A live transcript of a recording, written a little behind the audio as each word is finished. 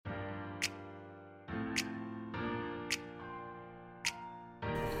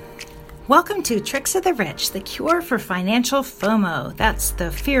Welcome to Tricks of the Rich, the cure for financial FOMO. That's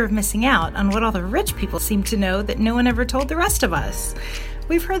the fear of missing out on what all the rich people seem to know that no one ever told the rest of us.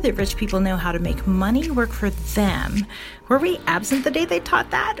 We've heard that rich people know how to make money work for them. Were we absent the day they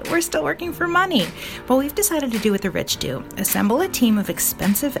taught that? We're still working for money. Well, we've decided to do what the rich do. Assemble a team of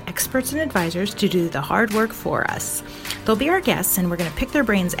expensive experts and advisors to do the hard work for us. They'll be our guests, and we're going to pick their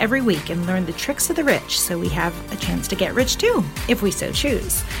brains every week and learn the tricks of the rich so we have a chance to get rich too, if we so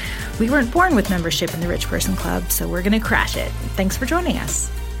choose. We weren't born with membership in the Rich Person Club, so we're going to crash it. Thanks for joining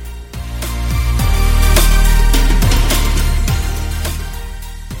us.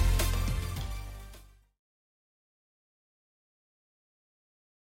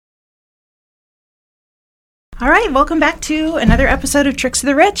 All right, welcome back to another episode of Tricks of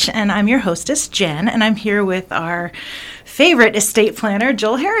the Rich, and I'm your hostess, Jen, and I'm here with our favorite estate planner,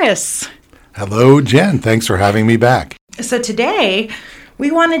 Joel Harris. Hello, Jen. Thanks for having me back. So today, we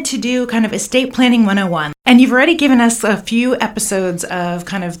wanted to do kind of estate planning 101. And you've already given us a few episodes of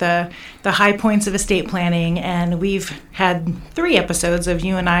kind of the high points of estate planning, and we've had 3 episodes of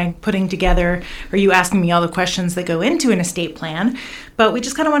you and I putting together, or you asking me all the questions that go into an estate plan. But we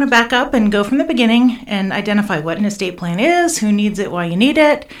just kind of want to back up and go from the beginning and identify what an estate plan is, who needs it, why you need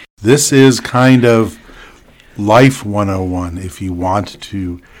it. This is kind of life 101. If you want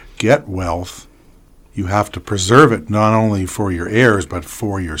to get wealth, you have to preserve it not only for your heirs, but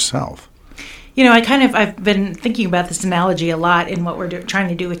for yourself. You know, I've been thinking about this analogy a lot in what we're trying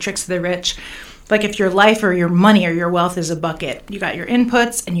to do with Tricks of the Rich. Like if your life or your money or your wealth is a bucket, you got your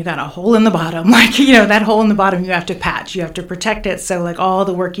inputs and you got a hole in the bottom. Like, you know, that hole in the bottom you have to patch, you have to protect it. So like all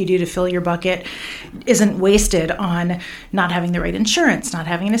the work you do to fill your bucket isn't wasted on not having the right insurance, not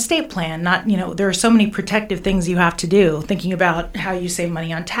having an estate plan, not, you know, there are so many protective things you have to do. Thinking about how you save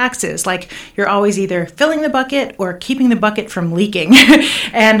money on taxes, like you're always either filling the bucket or keeping the bucket from leaking.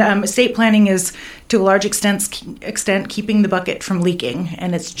 And estate planning is to a large extent keeping the bucket from leaking,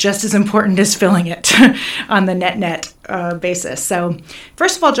 and it's just as important as filling it on the net basis. So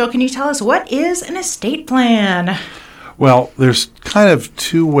first of all, Joe, can you tell us what is an estate plan? Well, there's kind of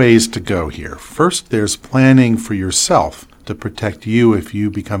 2 ways to go here. First, there's planning for yourself to protect you if you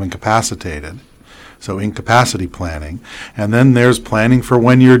become incapacitated. So incapacity planning. And then there's planning for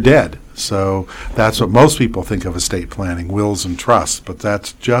when you're dead. So that's what most people think of estate planning, wills and trusts, but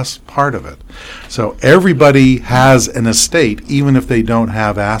that's just part of it. So everybody has an estate, even if they don't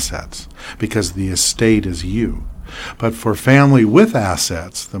have assets, because the estate is you. But for family with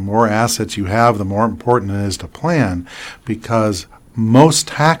assets, the more assets you have, the more important it is to plan, because most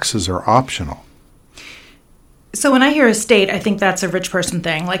taxes are optional. So when I hear estate, I think that's a rich person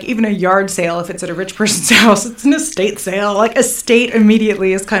thing. Like even a yard sale, if it's at a rich person's house, it's an estate sale. Like estate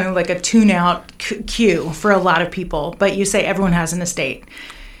immediately is kind of like a tune-out cue for a lot of people. But you say everyone has an estate.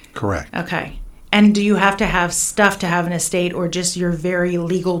 Correct. Okay. And do you have to have stuff to have an estate, or just your very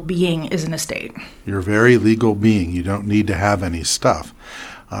legal being is an estate? Your very legal being. You don't need to have any stuff.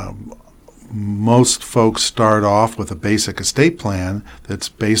 Most folks start off with a basic estate plan that's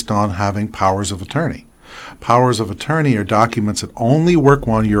based on having powers of attorney. Powers of attorney are documents that only work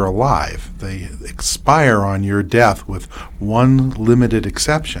while you're alive. They expire on your death with one limited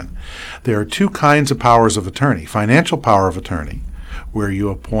exception. There are 2 kinds of powers of attorney. Financial power of attorney, where you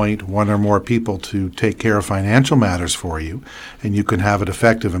appoint 1 or more people to take care of financial matters for you, and you can have it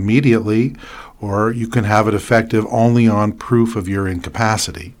effective immediately, or you can have it effective only on proof of your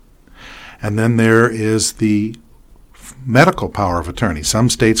incapacity. And then there is the medical power of attorney. Some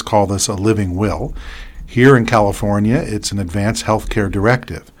states call this a living will. Here in California, it's an advanced health care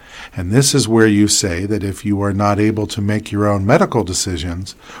directive. And this is where you say that if you are not able to make your own medical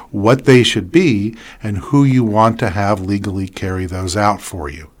decisions, what they should be and who you want to have legally carry those out for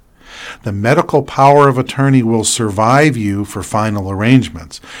you. The medical power of attorney will survive you for final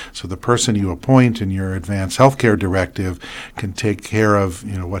arrangements. So the person you appoint in your advanced health care directive can take care of,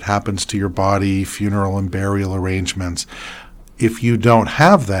 you know, what happens to your body, funeral and burial arrangements. If you don't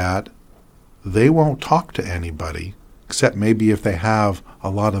have that, they won't talk to anybody, except maybe if they have a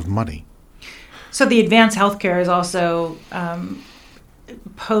lot of money. So the advanced healthcare is also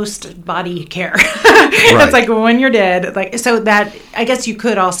post-body care. Right. It's like when you're dead. Like so that I guess you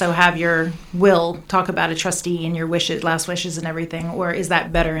could also have your will talk about a trustee and your wishes, last wishes, and everything. Or is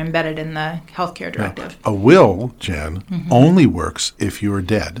that better embedded in the healthcare directive? Now, a will, Jen, only works if you are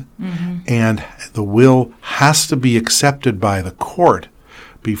dead, and the will has to be accepted by the court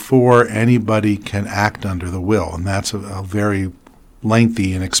before anybody can act under the will, and that's a very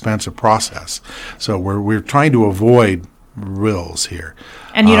lengthy and expensive process. So we're trying to avoid wills here.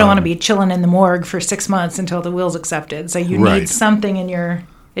 And you don't want to be chilling in the morgue for 6 months until the will's accepted. So you right. need something in your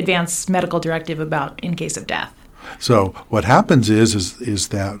advance medical directive about in case of death. So what happens is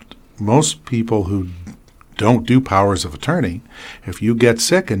that most people who don't do powers of attorney, if you get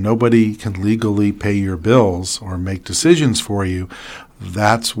sick and nobody can legally pay your bills or make decisions for you,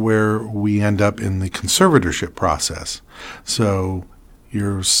 that's where we end up in the conservatorship process. So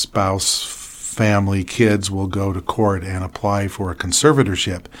your spouse, family, kids will go to court and apply for a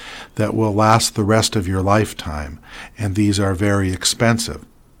conservatorship that will last the rest of your lifetime, and these are very expensive.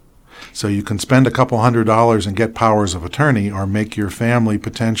 So you can spend a couple $100 and get powers of attorney, or make your family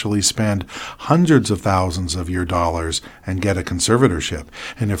potentially spend hundreds of thousands of your dollars and get a conservatorship.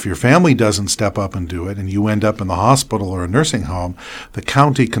 And if your family doesn't step up and do it, and you end up in the hospital or a nursing home, the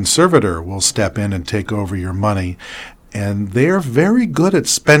county conservator will step in and take over your money. And they're very good at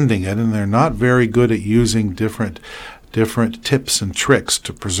spending it, and they're not very good at using different tips and tricks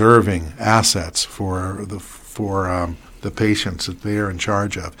to preserving assets for the patients that they're in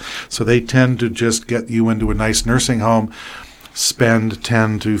charge of. So they tend to just get you into a nice nursing home, spend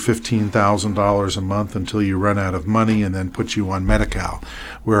 $10,000 to $15,000 a month until you run out of money, and then put you on Medi-Cal,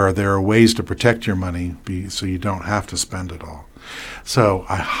 where there are ways to protect your money so you don't have to spend it all. So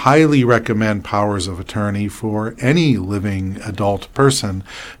I highly recommend powers of attorney for any living adult person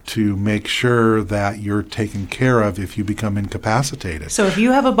to make sure that you're taken care of if you become incapacitated. So if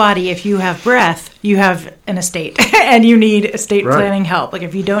you have a body, if you have breath, you have an estate and you need estate planning help. Like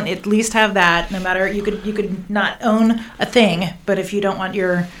if you don't at least have that, no matter, you could not own a thing, but if you don't want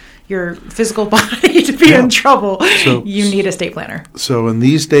your physical body to be in trouble, you need a estate planner. So in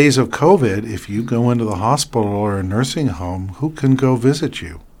these days of COVID, if you go into the hospital or a nursing home, who can go visit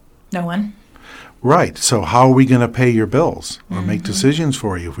you? No one. Right. So how are we going to pay your bills or make decisions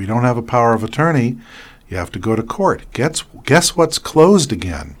for you? If we don't have a power of attorney, you have to go to court. Guess what's closed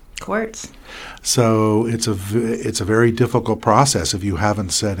again? Courts. So it's a very difficult process if you haven't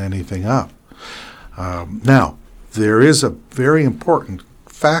set anything up. Now, there is a very important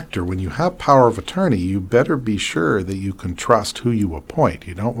factor. When you have power of attorney, you better be sure that you can trust who you appoint.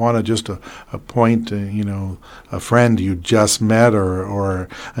 You don't want to just appoint a friend you just met or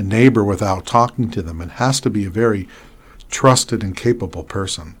a neighbor without talking to them. It has to be a very trusted and capable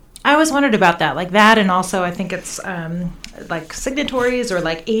person. I always wondered about that, like that, and also I think it's like signatories or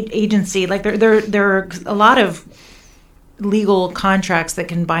like agency. Like there are a lot of legal contracts that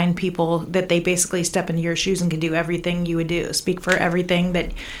can bind people, that they basically step into your shoes and can do everything you would do, speak for everything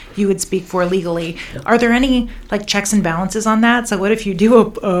that you would speak for legally. Are there any like checks and balances on that? So what if you do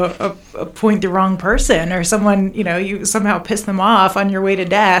appoint the wrong person, or someone, you somehow piss them off on your way to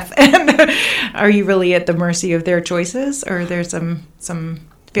death, and are you really at the mercy of their choices, or there's some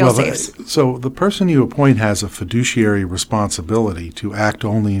fail-safes? So the person you appoint has a fiduciary responsibility to act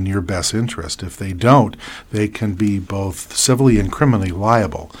only in your best interest. If they don't, they can be both civilly and criminally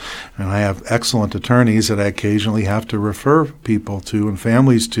liable. And I have excellent attorneys that I occasionally have to refer people to and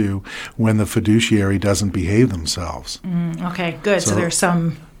families to when the fiduciary doesn't behave themselves. Okay, good. So there's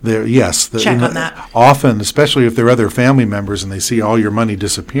some check on that. Often, especially if they're other family members and they see all your money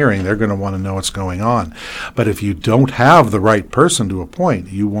disappearing, they're going to want to know what's going on. But if you don't have the right person to appoint,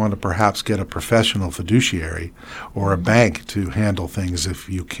 you want to perhaps get a professional fiduciary or a bank to handle things if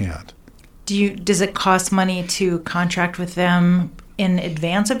you can't. Does it cost money to contract with them in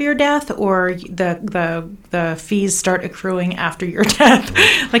advance of your death, or the fees start accruing after your death?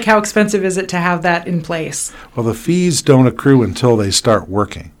 Like, how expensive is it to have that in place? Well, the fees don't accrue until they start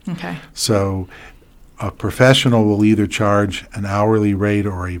working. Okay. So a professional will either charge an hourly rate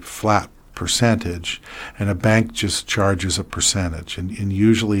or a flat percentage, and a bank just charges a percentage. And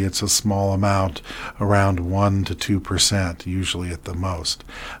usually it's a small amount, around 1% to 2%, usually at the most,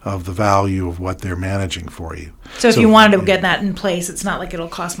 of the value of what they're managing for you. So if you wanted to get that in place, it's not like it'll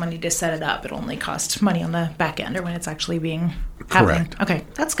cost money to set it up. It'll only cost money on the back end, or when it's actually being happening. Correct. Okay,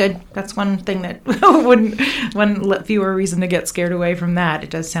 that's good. That's one thing that wouldn't let fewer reason to get scared away from that.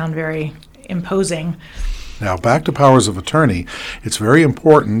 It does sound very imposing. Now, back to powers of attorney, it's very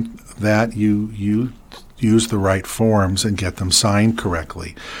important that you use the right forms and get them signed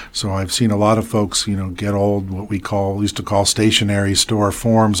correctly. So I've seen a lot of folks, get old, what we used to call stationery store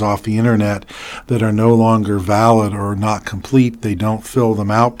forms off the internet that are no longer valid or not complete. They don't fill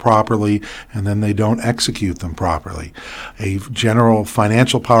them out properly, and then they don't execute them properly. A general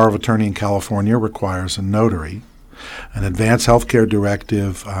financial power of attorney in California requires a notary. An advanced healthcare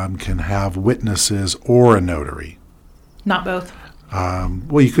directive can have witnesses or a notary. Not both.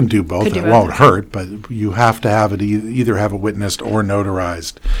 Well, you can do both. Could do It both, won't okay. hurt, but you have to have it either have it witnessed or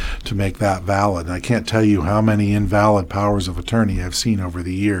notarized to make that valid. And I can't tell you how many invalid powers of attorney I've seen over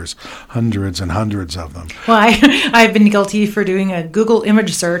the years, hundreds and hundreds of them. Well, I've been guilty for doing a Google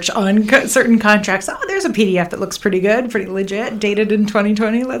image search on certain contracts. Oh, there's a PDF that looks pretty good, pretty legit, dated in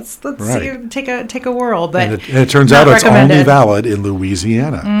 2020. Let's Right. see, take a whirl. But And it turns not out it's only recommended. valid in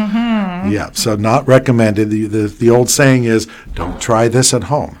Louisiana. Mm-hmm. Yeah, so not recommended. The old saying is, don't try this at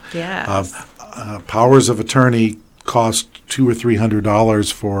home. Yes. Powers of attorney cost $200 or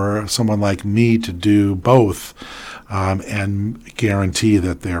 $300 for someone like me to do both. And guarantee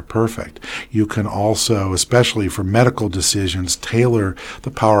that they're perfect. You can also, especially for medical decisions, tailor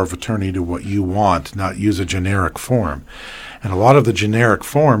the power of attorney to what you want, not use a generic form. And a lot of the generic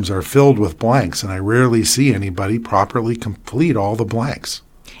forms are filled with blanks, and I rarely see anybody properly complete all the blanks.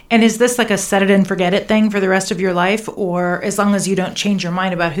 And is this like a set it and forget it thing for the rest of your life? Or as long as you don't change your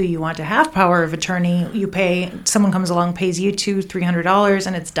mind about who you want to have power of attorney, someone comes along, pays you $200, $300,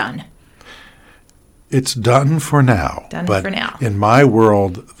 and it's done? It's done for now. For now. In my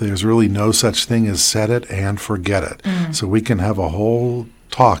world, there's really no such thing as set it and forget it. So we can have a whole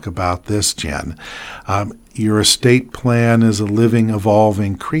talk about this, Jen. Your estate plan is a living,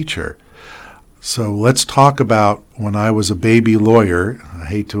 evolving creature. So let's talk about when I was a baby lawyer. I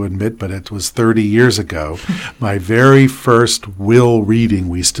hate to admit, but it was 30 years ago. My very first will reading,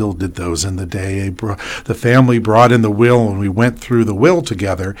 we still did those in the day. The family brought in the will and we went through the will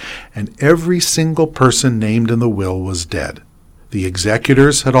together, and every single person named in the will was dead. The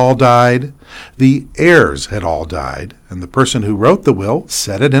executors had all died, the heirs had all died, and the person who wrote the will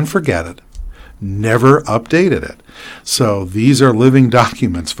set it and forget it. Never updated it. So these are living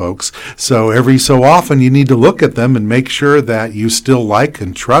documents, folks. So every so often you need to look at them and make sure that you still like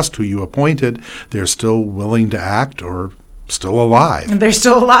and trust who you appointed. They're still willing to act or still alive. And they're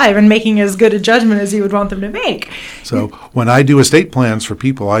still alive and making as good a judgment as you would want them to make. So when I do estate plans for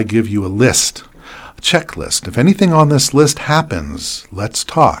people, I give you a list. Checklist. If anything on this list happens, let's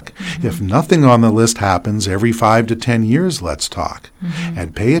talk. Mm-hmm. If nothing on the list happens, every 5 to 10 years, let's talk. Mm-hmm.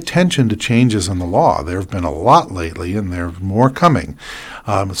 And pay attention to changes in the law. There have been a lot lately, and there's more coming.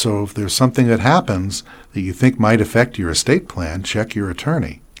 So if there's something that happens that you think might affect your estate plan, check your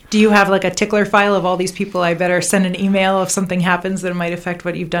attorney. Do you have like a tickler file of all these people I better send an email if something happens that might affect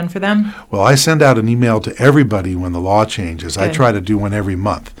what you've done for them? Well, I send out an email to everybody when the law changes. Good. I try to do one every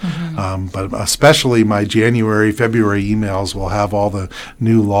month. Mm-hmm. But especially my January, February emails will have all the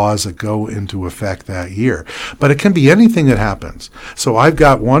new laws that go into effect that year. But it can be anything that happens. So I've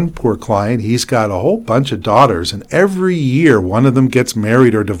got one poor client. He's got a whole bunch of daughters, and every year one of them gets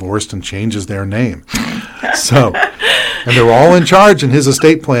married or divorced and changes their name. And they're all in charge in his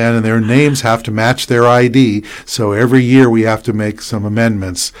estate plan, and their names have to match their ID. So every year we have to make some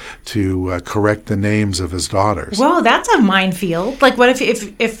amendments to correct the names of his daughters. Well, that's a minefield. Like, what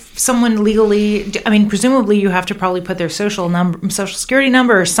if someone legally? I mean, presumably you have to probably put their social security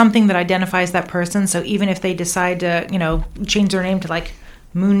number, or something that identifies that person. So even if they decide to, change their name to like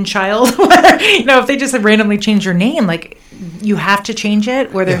Moonchild, if they just randomly change your name, like, you have to change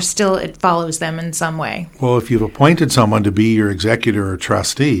it, or there's still, it follows them in some way. Well, if you've appointed someone to be your executor or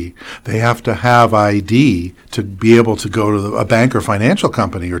trustee, they have to have ID to be able to go to a bank or financial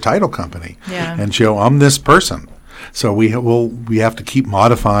company or title company and show, I'm this person. So we have to keep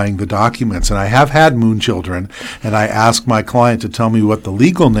modifying the documents. And I have had moon children, and I ask my client to tell me what the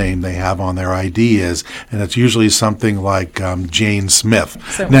legal name they have on their ID is, and it's usually something like Jane Smith.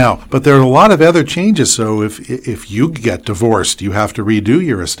 But there are a lot of other changes. So if you get divorced, you have to redo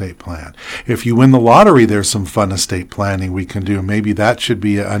your estate plan. If you win the lottery, there's some fun estate planning we can do. Maybe that should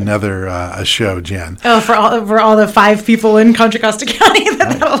be another a show, Jen. Oh, for all the 5 people in Contra Costa County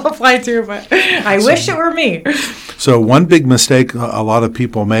that'll apply to, but I wish it were me. So one big mistake a lot of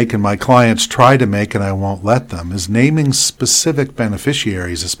people make, and my clients try to make, and I won't let them, is naming specific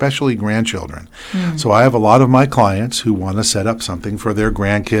beneficiaries, especially grandchildren. So I have a lot of my clients who want to set up something for their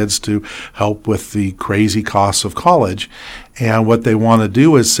grandkids to help with the crazy costs of college. And what they want to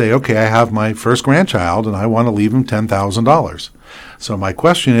do is say, okay, I have my first grandchild, and I want to leave him $10,000. So my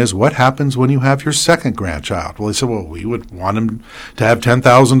question is, what happens when you have your second grandchild? Well, they said, well, we would want him to have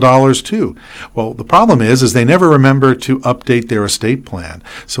 $10,000 too. Well, the problem is they never remember to update their estate plan.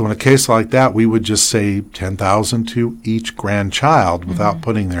 So in a case like that, we would just say $10,000 to each grandchild without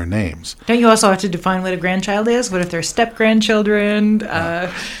putting their names. Don't you also have to define what a grandchild is? What if they're step-grandchildren?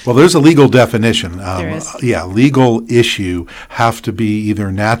 Well, there's a legal definition. There is. Legal issue have to be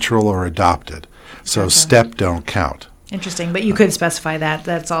either natural or adopted. So step don't count. Interesting, but you could specify that.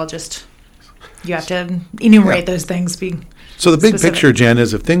 That's all just You have to enumerate those things. So the big specific. picture, Jen,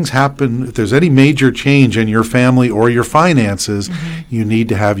 is if things happen, if there's any major change in your family or your finances, you need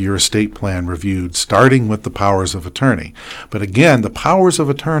to have your estate plan reviewed, starting with the powers of attorney. But again, the powers of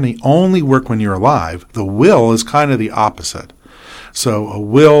attorney only work when you're alive. The will is kind of the opposite. So a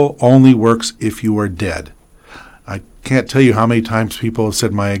will only works if you are dead. I can't tell you how many times people have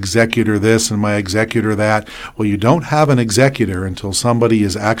said, my executor this and my executor that. Well, you don't have an executor until somebody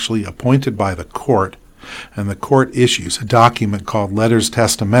is actually appointed by the court, and the court issues a document called letters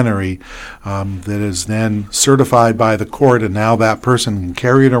testamentary that is then certified by the court, and now that person can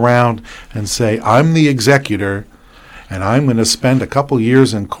carry it around and say, I'm the executor, and I'm going to spend a couple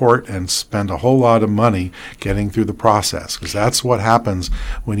years in court and spend a whole lot of money getting through the process, because that's what happens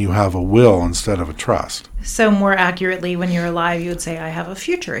when you have a will instead of a trust. So more accurately, when you're alive, you would say, I have a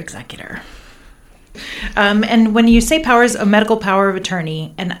future executor. And when you say a medical power of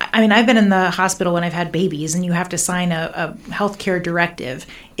attorney, and I mean, I've been in the hospital when I've had babies, and you have to sign a healthcare directive.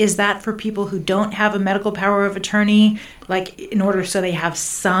 Is that for people who don't have a medical power of attorney, like in order so they have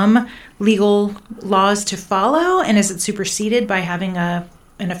some legal laws to follow? And is it superseded by having an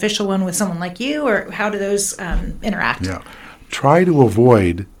official one with someone like you, or how do those interact? Yeah. Try to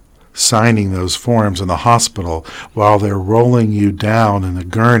avoid signing those forms in the hospital while they're rolling you down in a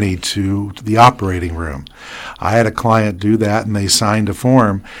gurney to the operating room. I had a client do that, and they signed a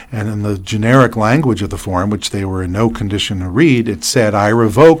form, and in the generic language of the form, which they were in no condition to read, it said, I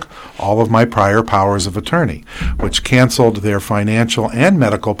revoke all of my prior powers of attorney, which canceled their financial and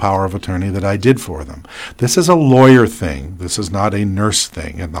medical power of attorney that I did for them. This is a lawyer thing. This is not a nurse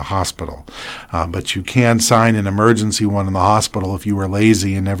thing in the hospital. But you can sign an emergency one in the hospital if you were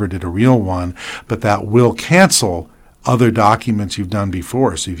lazy and never did a real one, but that will cancel other documents you've done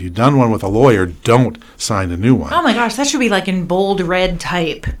before. So if you've done one with a lawyer, don't sign a new one. Oh my gosh, that should be like in bold red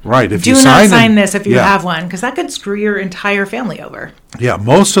type. Right. If Do you not sign this if you yeah. have one, because that could screw your entire family over. Yeah,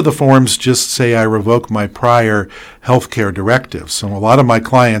 most of the forms just say I revoke my prior healthcare directives. So a lot of my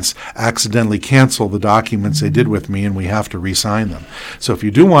clients accidentally cancel the documents they did with me, and we have to re-sign them. So if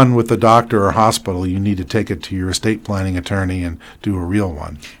you do one with the doctor or hospital, you need to take it to your estate planning attorney and do a real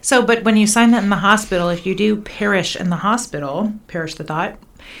one. So, but when you sign that in the hospital, if you do perish in the hospital, perish the thought,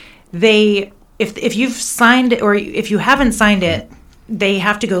 if you've signed it, or if you haven't signed it, they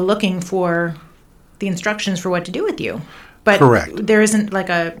have to go looking for the instructions for what to do with you. But correct. There isn't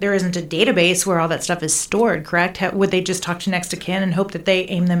a database where all that stuff is stored, correct? Would they just talk to next of kin and hope that they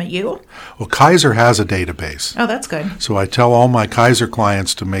aim them at you? Well, Kaiser has a database. Oh, that's good. So I tell all my Kaiser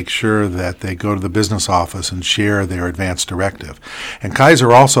clients to make sure that they go to the business office and share their advance directive. And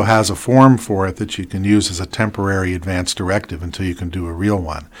Kaiser also has a form for it that you can use as a temporary advance directive until you can do a real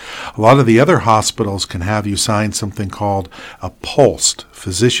one. A lot of the other hospitals can have you sign something called a POLST,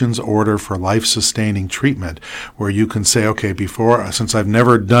 Physician's Order for Life-Sustaining Treatment, where you can say, okay, since I've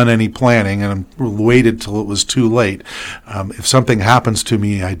never done any planning and I'm waited till it was too late, if something happens to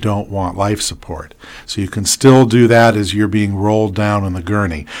me, I don't want life support. So you can still do that as you're being rolled down in the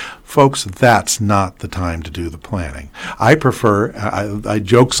gurney. Folks, that's not the time to do the planning. I prefer, I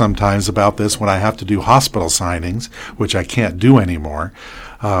joke sometimes about this when I have to do hospital signings, which I can't do anymore.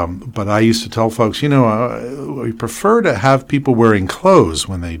 But I used to tell folks, we prefer to have people wearing clothes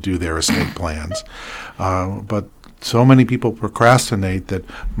when they do their estate plans. But so many people procrastinate that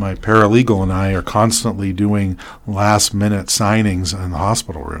my paralegal and I are constantly doing last-minute signings in the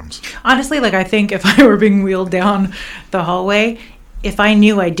hospital rooms. Honestly, I think if I were being wheeled down the hallway, if I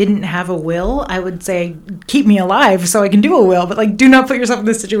knew I didn't have a will, I would say, keep me alive so I can do a will. But, do not put yourself in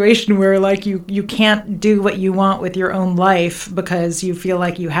this situation where, you can't do what you want with your own life because you feel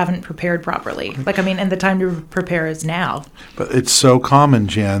like you haven't prepared properly. And the time to prepare is now. But it's so common,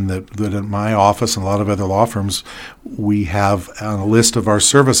 Jen, that in my office and a lot of other law firms, we have on a list of our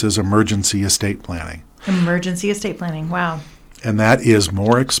services emergency estate planning. Emergency estate planning, wow. And that is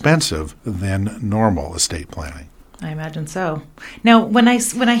more expensive than normal estate planning. I imagine so. Now, when I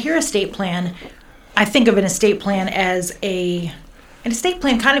hear estate plan, I think of an estate plan as an estate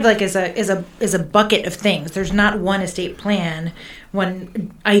plan kind of as a bucket of things. There's not one estate plan,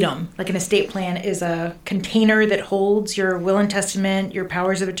 one item. An estate plan is a container that holds your will and testament, your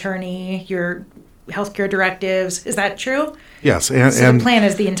powers of attorney, your healthcare directives. Is that true? Yes, so the plan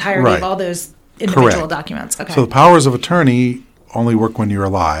is the entirety of all those individual documents. Okay. So the powers of attorney only work when you're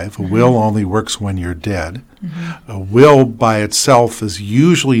alive. A will only works when you're dead. Mm-hmm. A will by itself is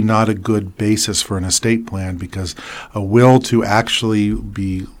usually not a good basis for an estate plan, because a will to actually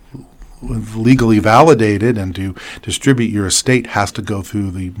be legally validated and to distribute your estate has to go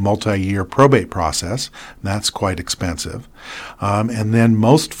through the multi-year probate process. That's quite expensive. And then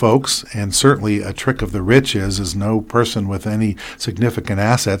most folks, and certainly a trick of the rich is no person with any significant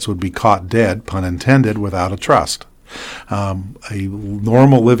assets would be caught dead, pun intended, without a trust. A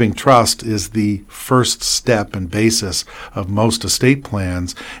normal living trust is the first step and basis of most estate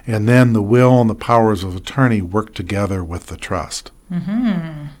plans, and then the will and the powers of attorney work together with the trust.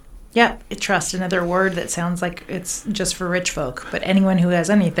 Mm-hmm. Yep, trust, another word that sounds like it's just for rich folk, but anyone who has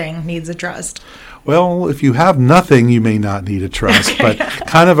anything needs a trust. Well, if you have nothing, you may not need a trust, but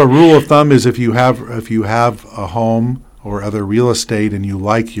kind of a rule of thumb is if you have a home or other real estate and you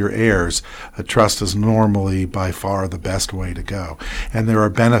like your heirs, a trust is normally by far the best way to go. And there are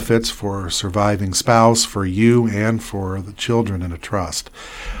benefits for surviving spouse, for you, and for the children in a trust.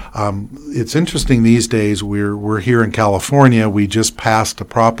 It's interesting these days, we're here in California. We just passed a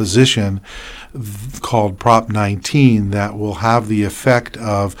proposition called Prop 19 that will have the effect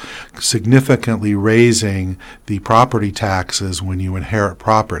of significantly raising the property taxes when you inherit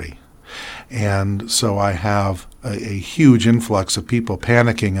property. And so I have a huge influx of people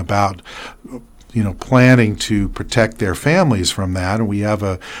panicking about planning to protect their families from that. And we have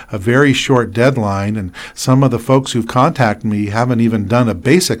a very short deadline, and some of the folks who've contacted me haven't even done a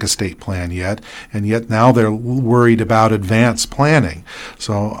basic estate plan yet, and yet now they're worried about advanced planning.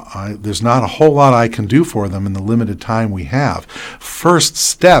 So there's not a whole lot I can do for them in the limited time we have. First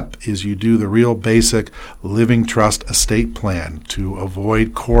step is you do the real basic living trust estate plan to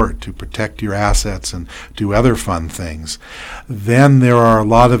avoid court, to protect your assets and do other fun things. Then there are a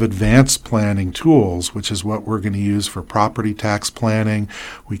lot of advanced planning tools, which is what we're going to use for property tax planning.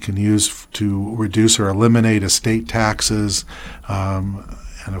 We can use to reduce or eliminate estate taxes, and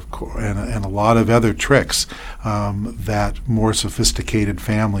a lot of other tricks that more sophisticated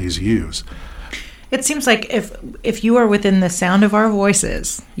families use. It seems like if you are within the sound of our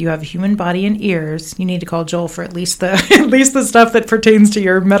voices, you have a human body and ears, you need to call Joel for at least the stuff that pertains to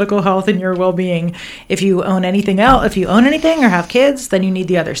your medical health and your well-being. If you own anything else, if you own anything or have kids, then you need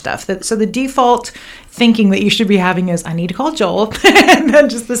the other stuff. So the default thinking that you should be having is, I need to call Joel. And then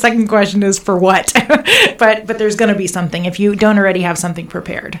just the second question is, for what? but there's going to be something if you don't already have something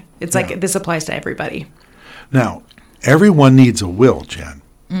prepared. It's like this applies to everybody. Now, everyone needs a will, Jen.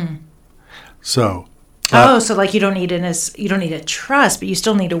 Mm. So like you don't need a trust, but you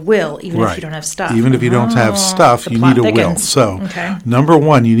still need a will, even if you don't have stuff. Even if you don't have stuff, you need a will. So, Number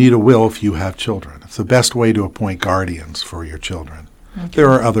one, you need a will if you have children. It's the best way to appoint guardians for your children. Okay. There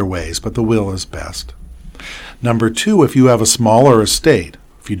are other ways, but the will is best. Number two, if you have a smaller estate,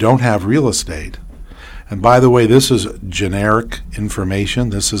 if you don't have real estate. And by the way, this is generic information.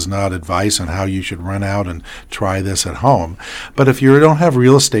 This is not advice on how you should run out and try this at home. But if you don't have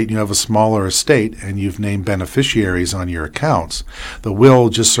real estate and you have a smaller estate and you've named beneficiaries on your accounts, the will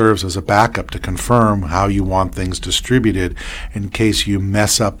just serves as a backup to confirm how you want things distributed in case you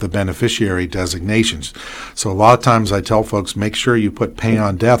mess up the beneficiary designations. So a lot of times I tell folks, make sure you put pay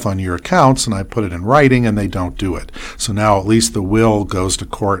on death on your accounts, and I put it in writing, and they don't do it. So now at least the will goes to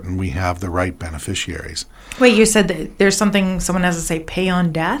court and we have the right beneficiaries. Wait, you said that there's something someone has to say, pay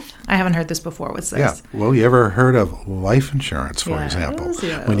on death? I haven't heard this before. What's this? Yeah. Well, you ever heard of life insurance, for example?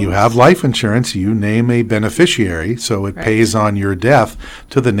 Yes. When you have life insurance, you name a beneficiary, so it pays on your death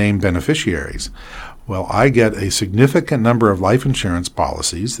to the named beneficiaries. Well, I get a significant number of life insurance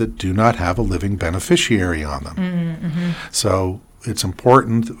policies that do not have a living beneficiary on them. Mm-hmm. So it's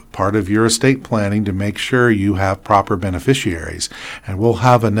important, part of your estate planning, to make sure you have proper beneficiaries. And we'll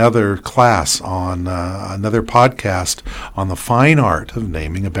have another class on another podcast on the fine art of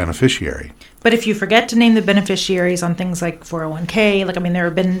naming a beneficiary. But if you forget to name the beneficiaries on things like 401k, there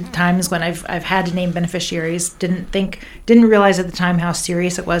have been times when I've had to name beneficiaries, didn't realize at the time how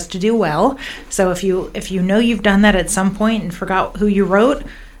serious it was to do well. So if you know you've done that at some point and forgot who you wrote,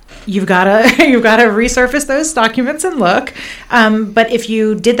 you've got to resurface those documents and look. But if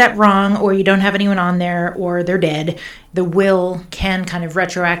you did that wrong, or you don't have anyone on there, or they're dead, the will can kind of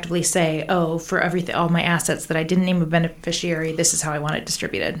retroactively say, oh, for all my assets that I didn't name a beneficiary, this is how I want it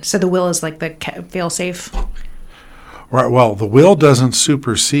distributed. So the will is like the fail-safe. Right. Well, the will doesn't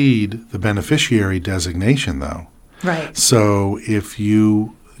supersede the beneficiary designation, though. Right. So if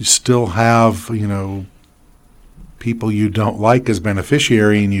you still have, people you don't like as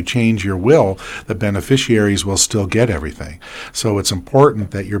beneficiary and you change your will, the beneficiaries will still get everything. So it's important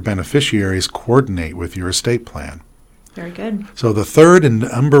that your beneficiaries coordinate with your estate plan. Very good. So the third and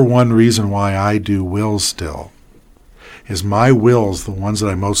number one reason why I do wills still is my wills, the ones that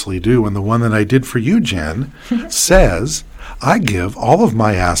I mostly do, and the one that I did for you, Jen, says I give all of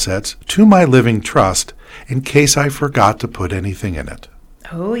my assets to my living trust in case I forgot to put anything in it.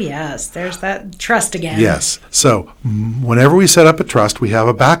 Oh, yes. There's that trust again. Yes. So whenever we set up a trust, we have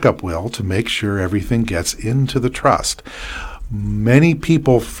a backup will to make sure everything gets into the trust. Many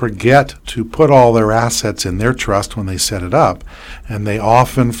people forget to put all their assets in their trust when they set it up, and they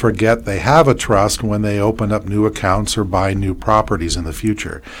often forget they have a trust when they open up new accounts or buy new properties in the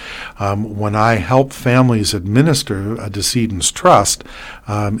future. When I help families administer a decedent's trust,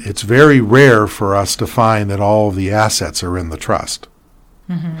 it's very rare for us to find that all of the assets are in the trust.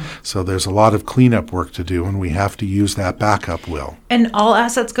 So there's a lot of cleanup work to do, and we have to use that backup will. And all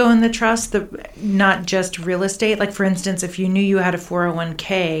assets go in the trust, not just real estate? Like, for instance, if you knew you had a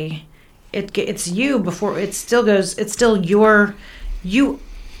 401k, it's you before, it still goes, it's still your,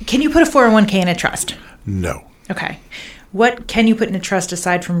 can you put a 401k in a trust? No. Okay. What can you put in a trust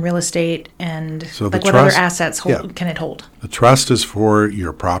aside from real estate and So what trust, other assets can it hold? The trust is for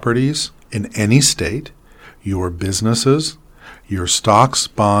your properties in any state, your businesses, your stocks,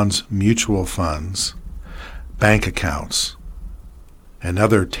 bonds, mutual funds, bank accounts, and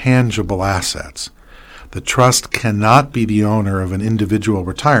other tangible assets. The trust cannot be the owner of an individual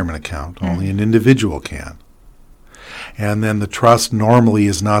retirement account. Only an individual can. And then the trust normally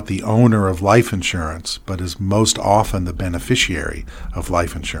is not the owner of life insurance, but is most often the beneficiary of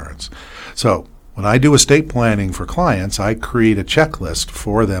life insurance. So when I do estate planning for clients, I create a checklist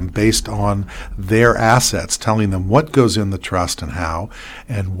for them based on their assets, telling them what goes in the trust and how,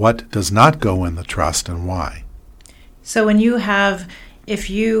 and what does not go in the trust and why. So if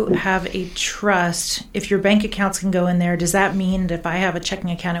you have a trust, if your bank accounts can go in there, does that mean that if I have a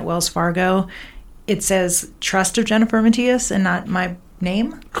checking account at Wells Fargo, it says Trust of Jennifer Matias and not my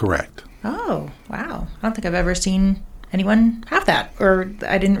name? Correct. Oh, wow. I don't think I've ever seen anyone have that, or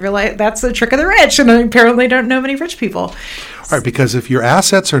I didn't realize that's the trick of the rich, and I apparently don't know many rich people. All right, because if your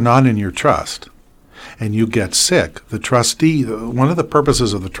assets are not in your trust and you get sick, the trustee, one of the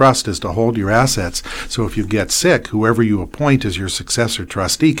purposes of the trust is to hold your assets, so if you get sick, whoever you appoint as your successor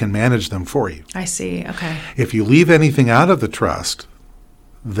trustee can manage them for you. I see, okay. If you leave anything out of the trust,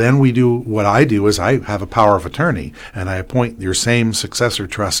 then what I do is I have a power of attorney, and I appoint your same successor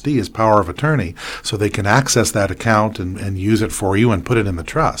trustee as power of attorney so they can access that account and use it for you and put it in the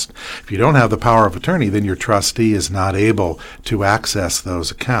trust. If you don't have the power of attorney, then your trustee is not able to access those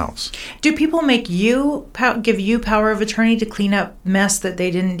accounts. Do people make give you power of attorney to clean up mess that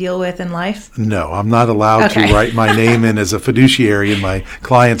they didn't deal with in life? No, I'm not allowed to write my name in as a fiduciary in my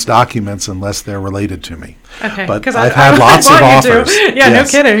client's documents unless they're related to me. Okay, but I've had lots of offers. Yeah,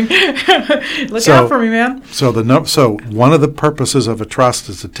 yes. No kidding. Look out for me, man. So one of the purposes of a trust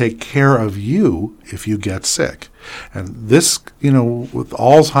is to take care of you if you get sick. And this, with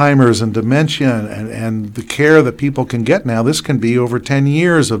Alzheimer's and dementia and the care that people can get now, this can be over 10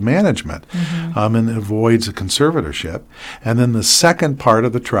 years of management, and it avoids a conservatorship. And then the second part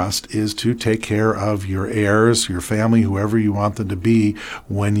of the trust is to take care of your heirs, your family, whoever you want them to be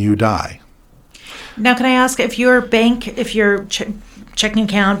when you die. Now, can I ask if your checking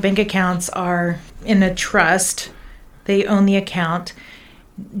account, bank accounts are in a trust, they own the account,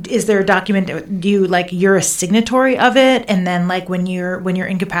 is there a document, you're a signatory of it, and then when you're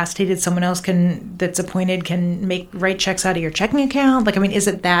incapacitated, someone else that's appointed can write checks out of your checking account?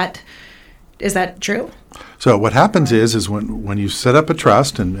 Is that true? So what happens is when you set up a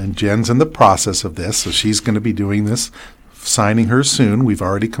trust, and Jen's in the process of this, so she's going to be doing this, signing hers soon. We've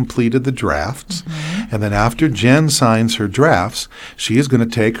already completed the drafts. And then after Jen signs her drafts, she is going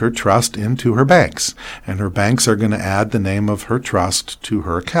to take her trust into her banks. And her banks are going to add the name of her trust to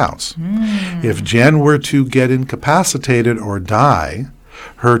her accounts. If Jen were to get incapacitated or die,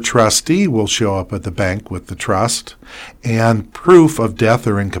 her trustee will show up at the bank with the trust and proof of death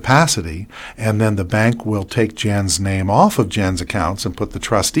or incapacity, and then the bank will take Jen's name off of Jen's accounts and put the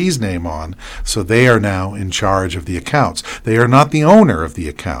trustee's name on, so they are now in charge of the accounts. They are not the owner of the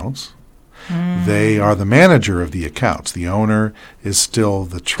accounts. They are the manager of the accounts. The owner is still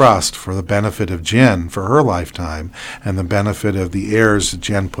the trust for the benefit of Jen for her lifetime and the benefit of the heirs that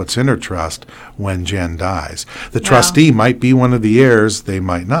Jen puts in her trust when Jen dies. The trustee might be one of the heirs, they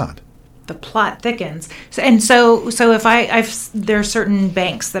might not. The plot thickens. So if there are certain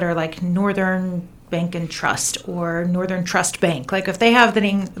banks that are like Northern Bank and Trust or Northern Trust Bank. If they have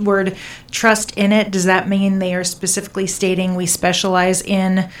the word trust in it, does that mean they are specifically stating we specialize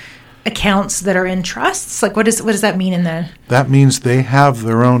in accounts that are in trusts? Like, what does that mean in the... That means they have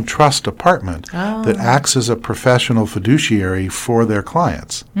their own trust department Oh. that acts as a professional fiduciary for their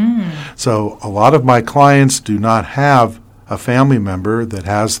clients. So a lot of my clients do not have a family member that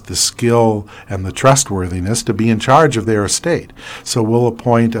has the skill and the trustworthiness to be in charge of their estate. So we'll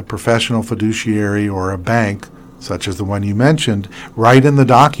appoint a professional fiduciary or a bank, such as the one you mentioned, write in the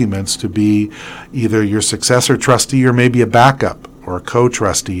documents to be either your successor trustee or maybe a backup or a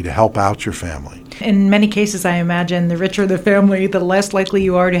co-trustee to help out your family. In many cases, I imagine the richer the family, the less likely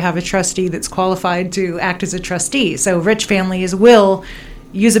you are to have a trustee that's qualified to act as a trustee. So rich families will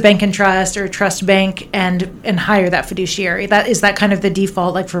use a bank and trust or a trust bank and hire that fiduciary. Is that kind of the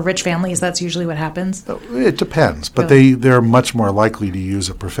default? Like for rich families, that's usually what happens? It depends, but Really? they're much more likely to use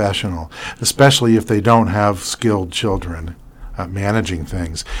a professional, especially if they don't have skilled children managing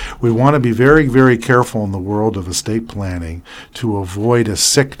things. We want to be very, very careful in the world of estate planning to avoid a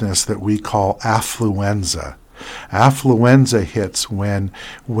sickness that we call affluenza. Affluenza hits when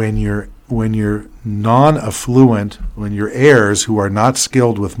you're non-affluent, when your heirs who are not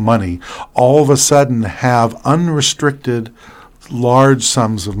skilled with money all of a sudden have unrestricted large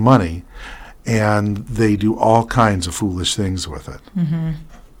sums of money, and they do all kinds of foolish things with it.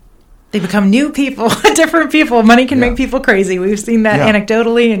 They become new people, different people. Money can Yeah. make people crazy. We've seen that Yeah.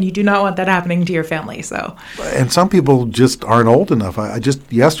 anecdotally, and you do not want that happening to your family. So, And some people just aren't old enough. I just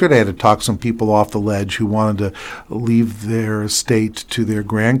yesterday had to talk some people off the ledge who wanted to leave their estate to their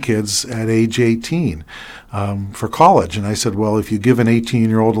grandkids at age 18 for college. And I said, well, if you give an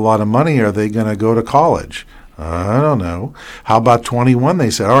 18-year-old a lot of money, are they going to go to college? I don't know. How about 21?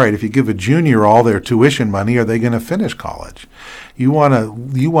 They said, all right, if you give a junior all their tuition money, are they going to finish college? You want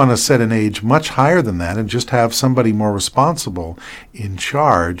to set an age much higher than that and just have somebody more responsible in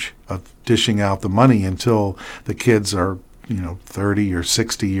charge of dishing out the money until the kids are 30 or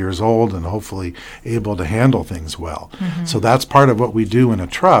 60 years old and hopefully able to handle things well. So that's part of what we do in a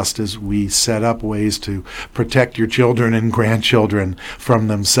trust is we set up ways to protect your children and grandchildren from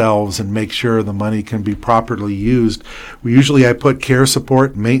themselves and make sure the money can be properly used. I put care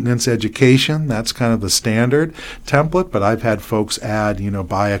support, maintenance, education. That's kind of the standard template, but I've had folks add,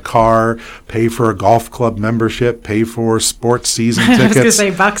 buy a car, pay for a golf club membership, pay for sports season tickets. I was going to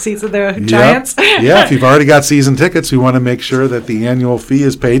say box seats of the Yep. Giants. Yeah, if you've already got season tickets, we want to make sure that the annual fee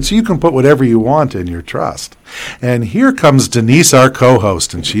is paid so you can put whatever you want in your trust. And here comes Denise, our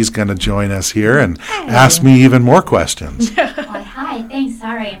co-host, and she's going to join us here and ask me even more questions. Well, hi, thanks.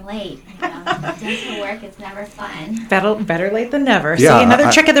 Sorry I'm late. Dental work is never fun. Better late than never. Yeah, See,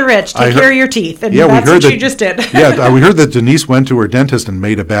 another trick of the rich. I Take heard- care of your teeth. And Yeah, we that's heard what that- you just did. Yeah, we heard that Denise went to her dentist and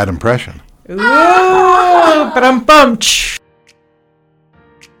made a bad impression. Ooh, ba-dum-bum.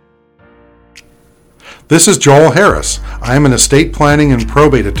 This is Joel Harris. I am an estate planning and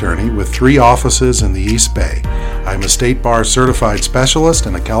probate attorney with 3 offices in the East Bay. I'm a state bar certified specialist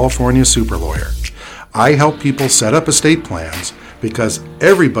and a California super lawyer. I help people set up estate plans because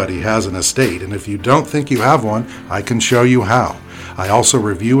everybody has an estate, and if you don't think you have one, I can show you how. I also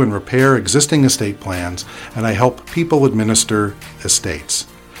review and repair existing estate plans, and I help people administer estates.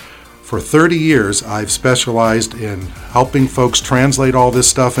 For 30 years, I've specialized in helping folks translate all this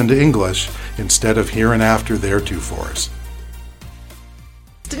stuff into English instead of hereinafter theretofores.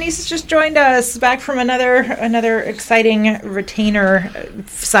 Denise has just joined us back from another exciting retainer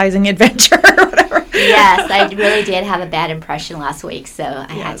sizing adventure or whatever. Yes, I really did have a bad impression last week, so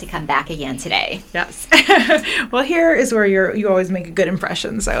I had to come back again today. Yes. Well, here is where you always make a good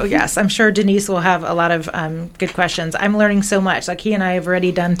impression. So, yes, I'm sure Denise will have a lot of good questions. I'm learning so much. Like, he and I have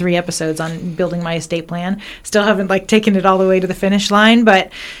already done 3 episodes on building my estate plan. Still haven't, taken it all the way to the finish line,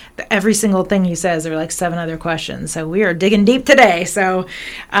 but every single thing he says, there are 7 other questions. So we are digging deep today. So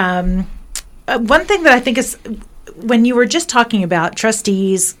one thing that I think is, when you were just talking about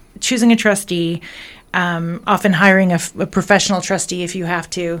trustees, choosing a trustee, often hiring a professional trustee if you have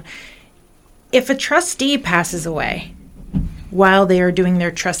to. If a trustee passes away while they are doing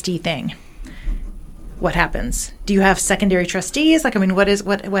their trustee thing, what happens? Do you have secondary trustees?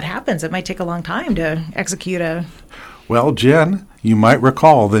 What happens? It might take a long time to execute a... Well, Jen, you might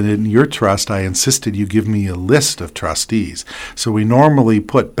recall that in your trust I insisted you give me a list of trustees. So we normally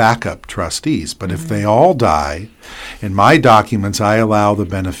put backup trustees, but if they all die, in my documents I allow the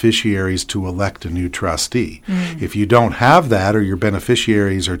beneficiaries to elect a new trustee. If you don't have that or your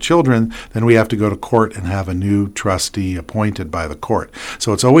beneficiaries are children, then we have to go to court and have a new trustee appointed by the court.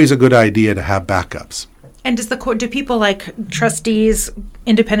 So it's always a good idea to have backups. And does the court, do people like trustees,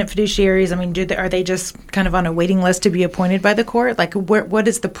 independent fiduciaries, are they just kind of on a waiting list to be appointed by the court? What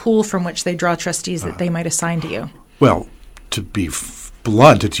is the pool from which they draw trustees that they might assign to you? Well, to be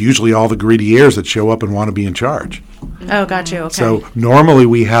blunt, it's usually all the greedy heirs that show up and want to be in charge. Oh, got you. Okay. So normally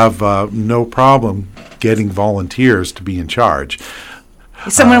we have no problem getting volunteers to be in charge.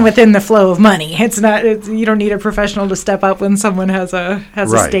 Someone within the flow of money. You don't need a professional to step up when someone has a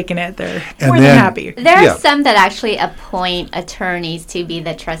Right. stake in it. They're And more then- than happy. There are Yeah. some that actually appoint attorneys to be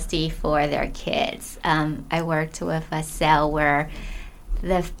the trustee for their kids. I worked with a cell where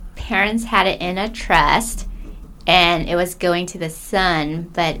the parents had it in a trust, and it was going to the son,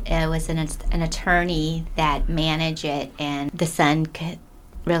 but it was an attorney that managed it, and the son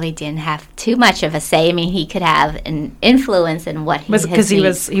really didn't have too much of a say. I mean, he could have an influence in what he Was it because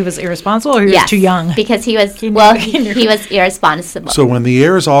he was irresponsible, or he Yes, was too young? because he was He he was irresponsible. So when the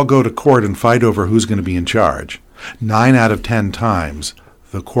heirs all go to court and fight over who's going to be in charge, 9 out of 10 times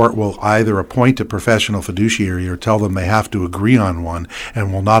the court will either appoint a professional fiduciary or tell them they have to agree on one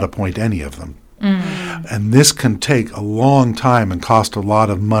and will not appoint any of them. And this can take a long time and cost a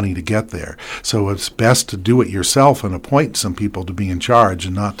lot of money to get there. So it's best to do it yourself and appoint some people to be in charge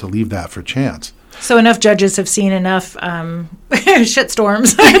and not to leave that for chance. So enough judges have seen enough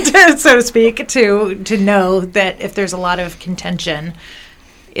shitstorms, so to speak, to know that if there's a lot of contention,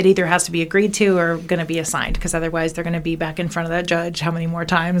 it either has to be agreed to or going to be assigned, because otherwise they're going to be back in front of that judge how many more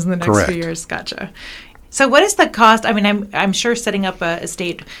times in the next Correct. few years. Gotcha. So what is the cost? I mean, I'm sure setting up a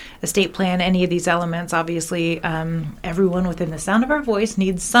estate plan, any of these elements, obviously, everyone within the sound of our voice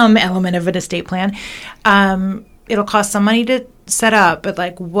needs some element of an estate plan. It'll cost some money to set up, but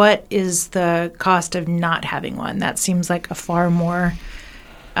like, what is the cost of not having one? That seems like a far more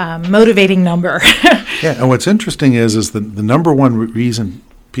motivating number. Yeah, and what's interesting is the number one reason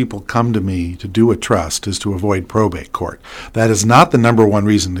people come to me to do a trust is to avoid probate court. That is not the number one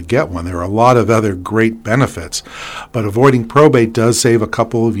reason to get one. There are a lot of other great benefits, but avoiding probate does save a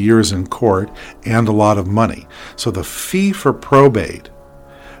couple of years in court and a lot of money. So the fee for probate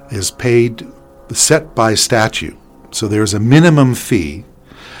is set by statute. So there's a minimum fee.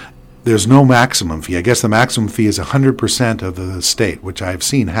 There's no maximum fee. I guess the maximum fee is 100% of the estate, which I've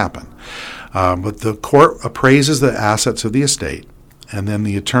seen happen. But the court appraises the assets of the estate, and then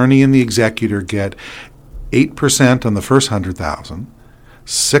the attorney and the executor get 8% on the first 100,000,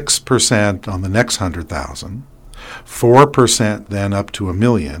 6% on the next 100,000, 4% then up to $1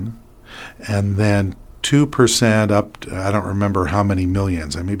 million, and then 2% up to, I don't remember how many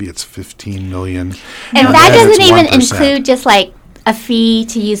millions. Maybe it's 15 million. And then that it's doesn't even 1%. include just like a fee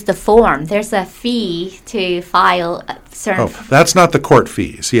to use the form. There's a fee to file a certain. Oh, that's not the court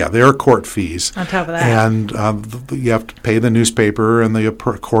fees. Yeah, there are court fees. On top of that. And you have to pay the newspaper and the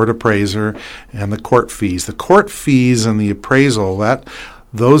court appraiser and the court fees. The court fees and the appraisal,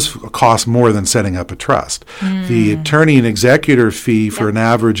 those cost more than setting up a trust. The attorney and executor fee for an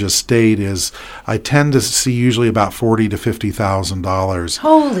average estate is, I tend to see usually about $40,000 to $50,000.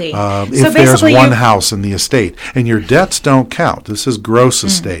 Holy. If there's basically one house in the estate. And your debts don't count. This is gross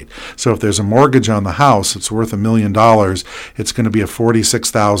estate. So if there's a mortgage on the house, it's worth $1 million, it's going to be a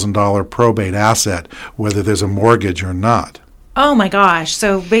 $46,000 probate asset, whether there's a mortgage or not. Oh my gosh.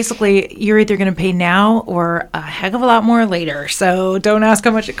 So basically, you're either going to pay now or a heck of a lot more later. So don't ask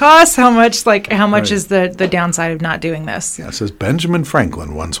how much it costs, how much Right. is the downside of not doing this. Yes, as Benjamin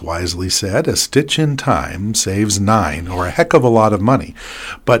Franklin once wisely said, a stitch in time saves 9, or a heck of a lot of money.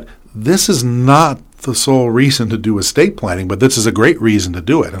 But this is not the sole reason to do estate planning, but this is a great reason to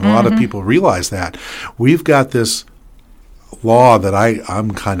do it. And a lot of people realize that. We've got this law that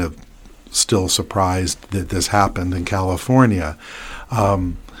I'm kind of still surprised that this happened in California.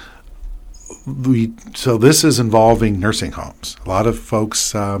 So this is involving nursing homes. A lot of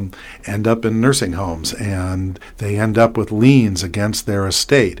folks end up in nursing homes, and they end up with liens against their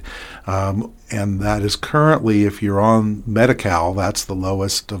estate. And that is currently, if you're on Medi-Cal, that's the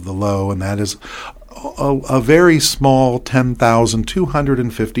lowest of the low, and that is a very small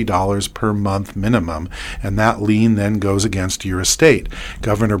 $10,250 per month minimum, and that lien then goes against your estate.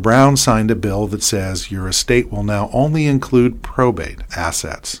 Governor Brown signed a bill that says your estate will now only include probate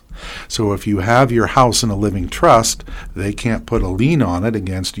assets. So if you have your house in a living trust, they can't put a lien on it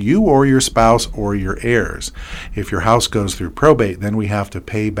against you or your spouse or your heirs. If your house goes through probate, then we have to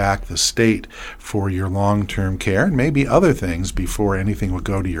pay back the state for your long-term care and maybe other things before anything would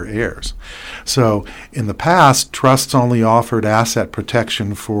go to your heirs. So in the past, trusts only offered asset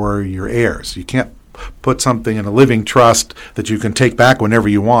protection for your heirs. You can't put something in a living trust that you can take back whenever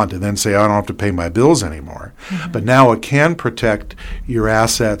you want and then say, I don't have to pay my bills anymore. But now it can protect your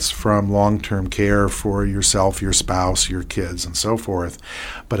assets from long-term care for yourself, your spouse, your kids, and so forth.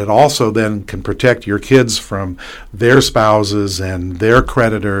 But it also then can protect your kids from their spouses and their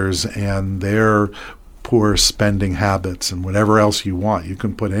creditors and their poor spending habits and whatever else you want. You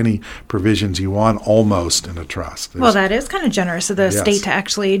can put any provisions you want almost in a trust. Well, that is kind of generous of the Yes. state to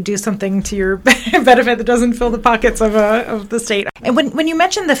actually do something to your benefit that doesn't fill the pockets of the state. And when you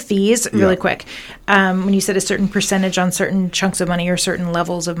mentioned the fees, really quick, when you said a certain percentage on certain chunks of money or certain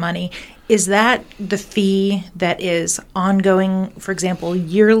levels of money, is that the fee that is ongoing, for example,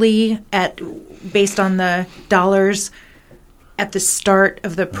 yearly based on the dollars at the start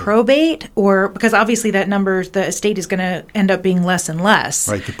of the probate? Or because obviously that number, the estate is going to end up being less and less.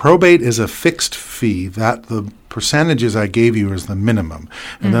 Right. The probate is a fixed fee. That the percentages I gave you is the minimum.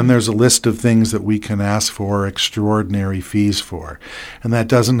 And then there's a list of things that we can ask for extraordinary fees for. And that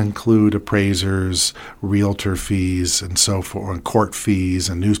doesn't include appraisers, realtor fees, and so forth, and court fees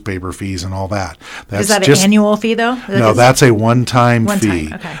and newspaper fees and all that. That's Is that just, an annual fee, though? No, that's a one-time One fee.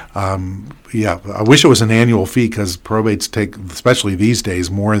 time, okay. Yeah, I wish it was an annual fee because probates take, especially these days,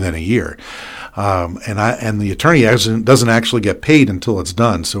 more than a year. And the attorney doesn't actually get paid until it's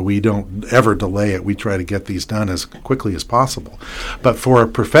done, so we don't ever delay it. We try to get these done as quickly as possible. But for a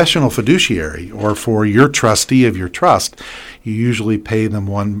professional fiduciary or for your trustee of your trust, you usually pay them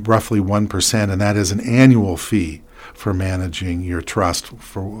roughly 1%, and that is an annual fee for managing your trust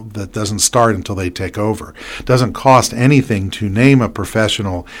that doesn't start until they take over. It doesn't cost anything to name a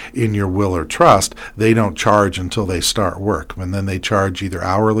professional in your will or trust. They don't charge until they start work, and then they charge either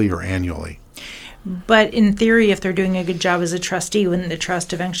hourly or annually. But in theory, if they're doing a good job as a trustee, wouldn't the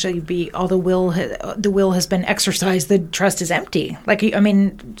trust eventually be all the will has been exercised, the trust is empty?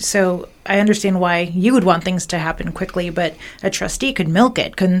 So I understand why you would want things to happen quickly, but a trustee could milk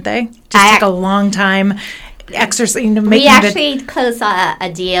it, couldn't they? Just take a long time. We actually closed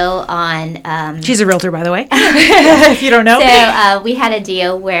a deal on. She's a realtor, by the way. If you don't know, so we had a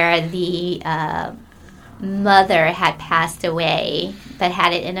deal where the mother had passed away, but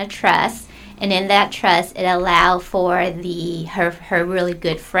had it in a trust, and in that trust, it allowed for her really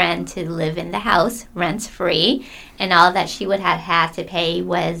good friend to live in the house rent free, and all that she would have had to pay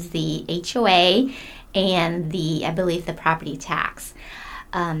was the HOA and I believe the property tax.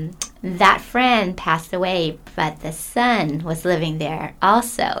 That friend passed away, but the son was living there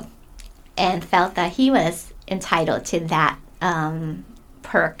also and felt that he was entitled to that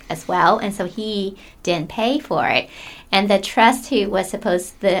perk as well, and so he didn't pay for it. And the trustee who was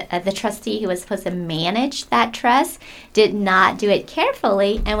supposed to manage that trust did not do it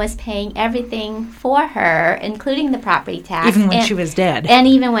carefully and was paying everything for her, including the property tax. Even when she was dead. And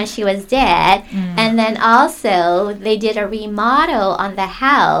even when she was dead. And then also they did a remodel on the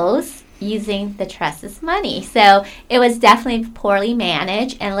house using the trust's money. So it was definitely poorly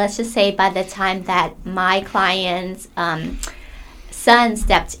managed. And let's just say by the time that my client's son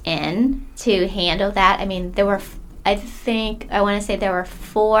stepped in to handle that, there were I want to say there were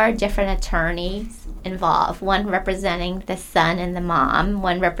 4 different attorneys involved, one representing the son and the mom,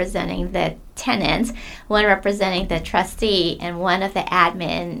 one representing the tenant, one representing the trustee, and one of the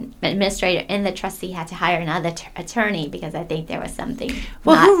administrator in the trustee had to hire another attorney because I think there was something.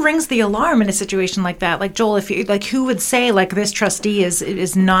 Well, who rings the alarm in a situation like that? Like Joel, who would say this trustee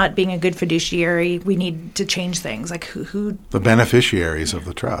is not being a good fiduciary? We need to change things. Who? The beneficiaries of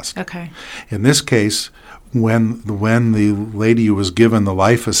the trust. Okay. In this case, when the lady who was given the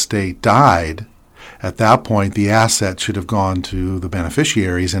life estate died, at that point the asset should have gone to the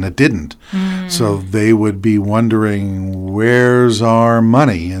beneficiaries, and it didn't. So they would be wondering, where's our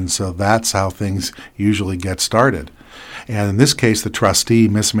money? And so that's how things usually get started. And in this case, the trustee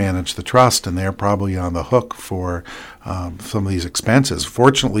mismanaged the trust, and they're probably on the hook for some of these expenses.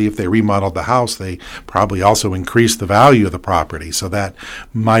 Fortunately, if they remodeled the house, they probably also increased the value of the property, so that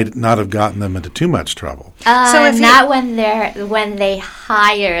might not have gotten them into too much trouble. So if not when they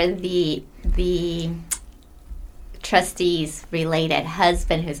hire the trustee's related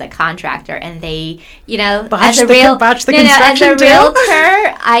husband who's a contractor, and they botch the construction as a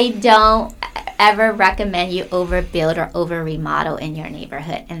realtor, I don't ever recommend you overbuild or over remodel in your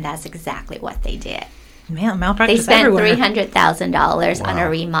neighborhood, and that's exactly what they did. Man, malpractice They spent everywhere. $300,000 on a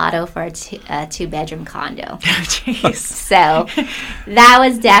remodel for a 2-bedroom condo. Jeez. So that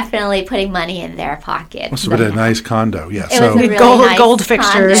was definitely putting money in their pocket. Must have been a nice condo, yeah. It was a really nice gold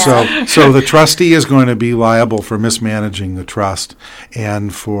fixtures. condo. So the trustee is going to be liable for mismanaging the trust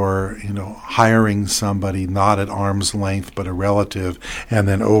and for hiring somebody not at arm's length but a relative and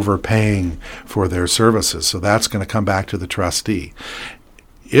then overpaying for their services. So that's going to come back to the trustee.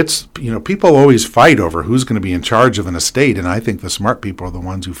 it's, people always fight over who's going to be in charge of an estate, and I think the smart people are the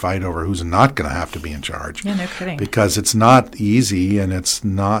ones who fight over who's not going to have to be in charge. Yeah, no kidding. Because it's not easy, and it's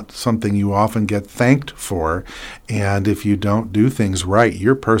not something you often get thanked for, and if you don't do things right,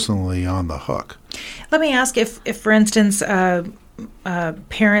 you're personally on the hook. Let me ask if for instance,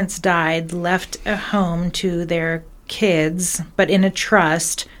 parents died, left a home to their kids, but in a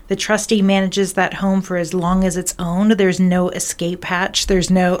trust, the trustee manages that home for as long as it's owned. There's no escape hatch. There's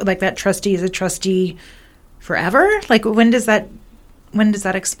no, like, that trustee is a trustee forever. Like, when does that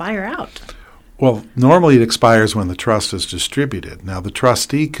expire out? Well, normally it expires when the trust is distributed. Now, the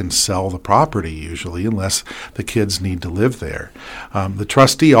trustee can sell the property usually unless the kids need to live there. The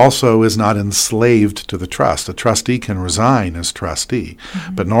trustee also is not enslaved to the trust. A trustee can resign as trustee.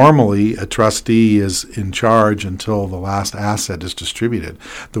 Mm-hmm. But normally a trustee is in charge until the last asset is distributed.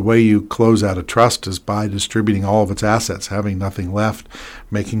 The way you close out a trust is by distributing all of its assets, having nothing left,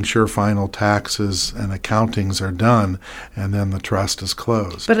 making sure final taxes and accountings are done, and then the trust is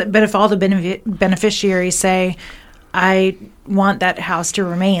closed. But if all the beneficiaries say, I want that house to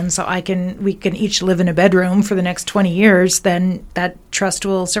remain so we can each live in a bedroom for the next 20 years, then that trust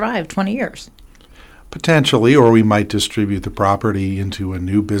will survive 20 years. Potentially, or we might distribute the property into a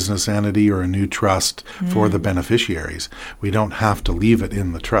new business entity or a new trust for the beneficiaries. We don't have to leave it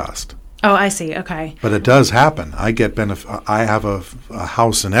in the trust. Oh, I see. Okay. But it does happen. I have a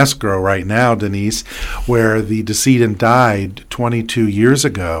house in escrow right now, Denise, where the decedent died 22 years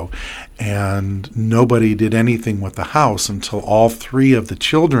ago, and nobody did anything with the house until all 3 of the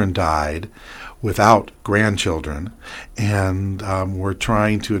children died without grandchildren, and we're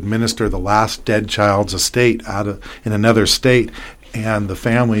trying to administer the last dead child's estate in another state, and the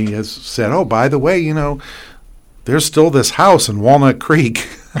family has said, oh, by the way, there's still this house in Walnut Creek.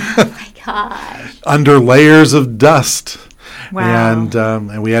 Oh my gosh! Under layers of dust. Wow!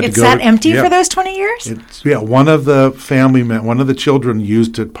 And we had to go. It's that empty for those 20 years? One of the children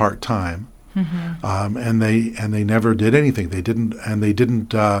used it part time, and they never did anything. They didn't.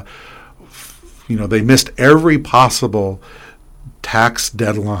 They missed every possible tax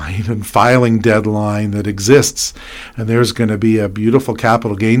deadline and filing deadline that exists, and there's going to be a beautiful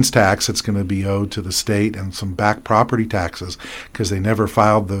capital gains tax that's going to be owed to the state and some back property taxes because they never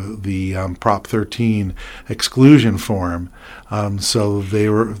filed the Prop 13 exclusion form. So they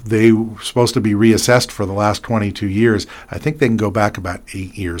were supposed to be reassessed for the last 22 years. I think they can go back about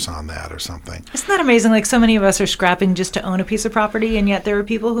 8 years on that or something. Isn't that amazing? Like, so many of us are scrapping just to own a piece of property, and yet there are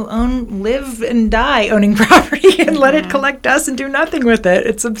people who live and die owning property and let it collect dust and do nothing with it.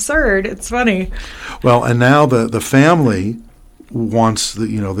 It's absurd. It's funny. Well, and now the family wants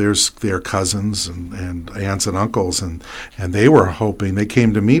there's their cousins and aunts and uncles, and they were hoping, they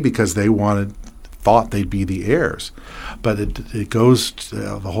came to me because they thought they'd be the heirs, but it goes to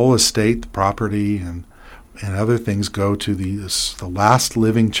the whole estate, the property, and other things go to the last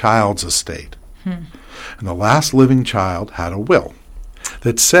living child's estate. And the last living child had a will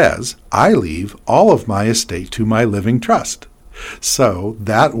that says, I leave all of my estate to my living trust. So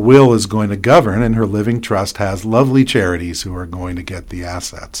that will is going to govern, and her living trust has lovely charities who are going to get the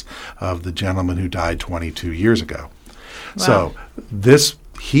assets of the gentleman who died 22 years ago. Wow. So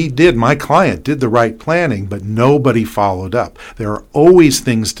my client did the right planning, but nobody followed up. There are always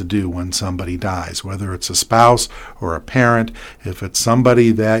things to do when somebody dies, whether it's a spouse or a parent. If it's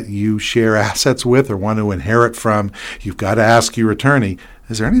somebody that you share assets with or want to inherit from, you've got to ask your attorney,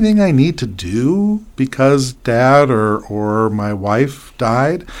 is there anything I need to do because Dad or my wife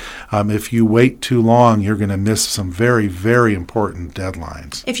died? If you wait too long, you're going to miss some very, very important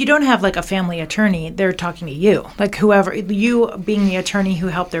deadlines. If you don't have like a family attorney, they're talking to you. Like whoever, you being the attorney who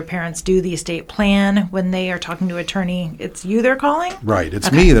helped their parents do the estate plan, when they are talking to an attorney, it's you they're calling? Right,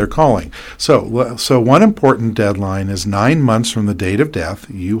 it's me they're calling. So one important deadline is 9 months from the date of death.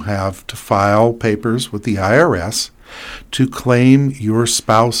 You have to file papers with the IRS to claim your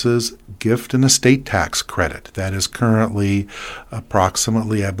spouse's gift and estate tax credit. That is currently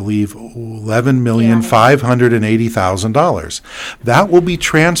approximately, I believe, $11,580,000. That will be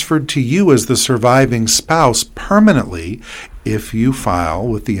transferred to you as the surviving spouse permanently if you file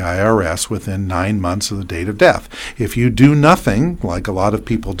with the IRS within 9 months of the date of death. If you do nothing, like a lot of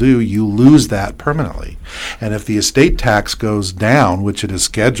people do, you lose that permanently. And if the estate tax goes down, which it is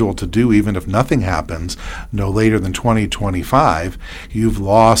scheduled to do even if nothing happens, no later than 2025, you've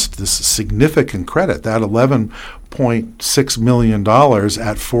lost this significant credit. That $11.6 million at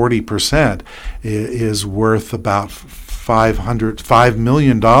 40% is worth about $5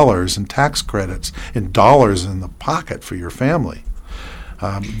 million in tax credits in dollars in the pocket for your family.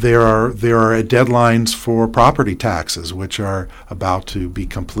 There are deadlines for property taxes, which are about to be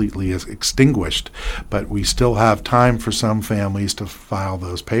completely extinguished, but we still have time for some families to file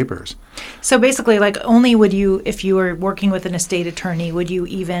those papers. So basically, like, only would you, if you were working with an estate attorney, would you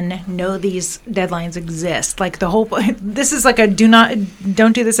even know these deadlines exist? Like, the whole, this is like a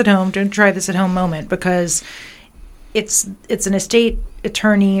don't do this at home, don't try this at home moment, because it's an estate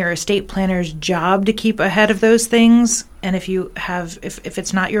attorney or estate planner's job to keep ahead of those things. And if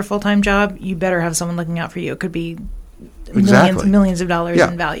it's not your full-time job, you better have someone looking out for you. It could be millions of dollars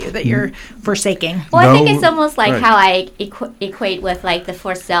in value that you're forsaking. Well, I think it's almost like how I equate with like the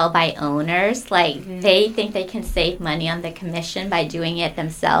for sale by owners. Like, they think they can save money on the commission by doing it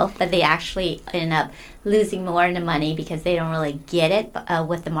themselves, but they actually end up losing more in the money because they don't really get it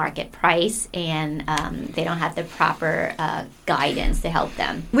with the market price, and they don't have the proper guidance to help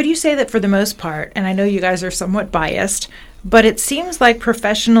them. Would you say that for the most part, and I know you guys are somewhat biased, but it seems like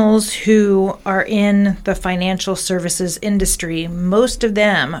professionals who are in the financial services industry, most of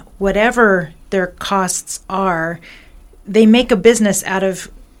them, whatever their costs are, they make a business out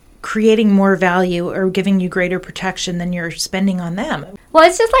of creating more value or giving you greater protection than you're spending on them. Well,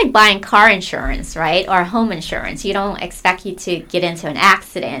 it's just like buying car insurance, right? Or home insurance. You don't expect you to get into an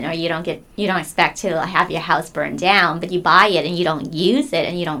accident, or you don't expect to have your house burned down, but you buy it and you don't use it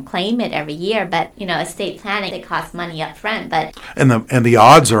and you don't claim it every year. But, estate planning, it costs money up front. But and the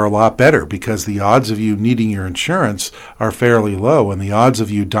odds are a lot better, because the odds of you needing your insurance are fairly low, and the odds of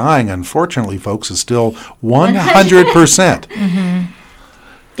you dying, unfortunately, folks, is still 100%. Mm-hmm.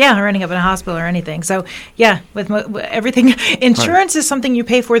 Yeah, or ending up in a hospital or anything. So, yeah, with everything, insurance is something you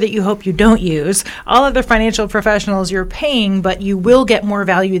pay for that you hope you don't use. All other financial professionals you're paying, but you will get more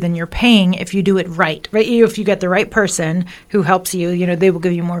value than you're paying if you do it right. Right? If you get the right person who helps you, they will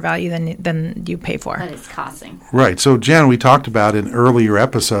give you more value than you pay for. But it's costing. Right. So, Jen, we talked about in earlier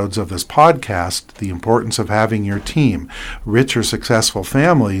episodes of this podcast the importance of having your team. Rich or successful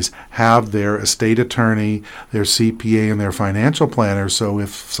families have their estate attorney, their CPA, and their financial planner. So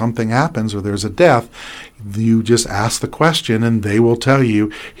if something happens or there's a death, you just ask the question and they will tell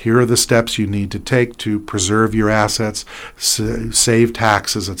you, here are the steps you need to take to preserve your assets, save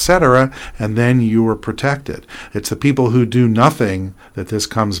taxes, etc., and then you are protected. It's the people who do nothing that this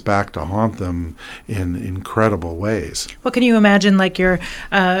comes back to haunt them in incredible ways. Well, can you imagine, like, a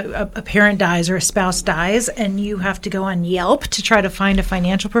parent dies or a spouse dies and you have to go on Yelp to try to find a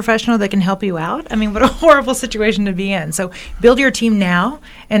financial professional that can help you out? I mean, what a horrible situation to be in. So build your team now,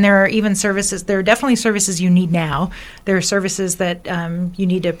 and there are even services, there are definitely services you need now. There are services that you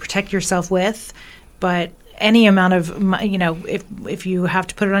need to protect yourself with, but any amount of, if you have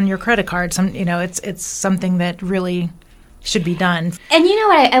to put it on your credit card, it's something that really should be done. And you know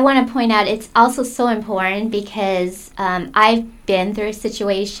what I want to point out, it's also so important because I've been through a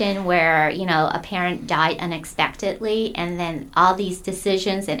situation where, a parent died unexpectedly, and then all these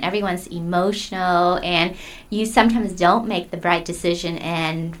decisions, and everyone's emotional, and you sometimes don't make the right decision,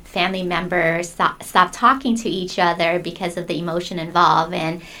 and family members stop talking to each other because of the emotion involved,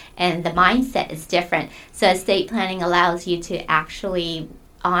 and the mindset is different. So estate planning allows you to actually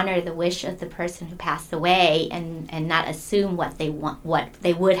honor the wish of the person who passed away, and not assume what they want, what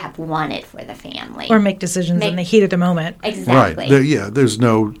they would have wanted for the family, or make decisions in the heat of the moment. Exactly. Right. There's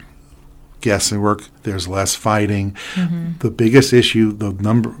no guesswork. There's less fighting. Mm-hmm. The biggest issue,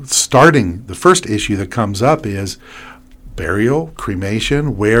 the first issue that comes up is burial,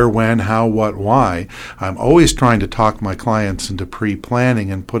 cremation, where, when, how, what, why. I'm always trying to talk my clients into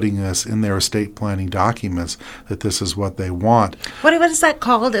pre-planning and putting this in their estate planning documents that this is what they want. What is that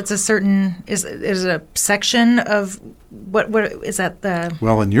called? It's a certain, is a section of, what is that the...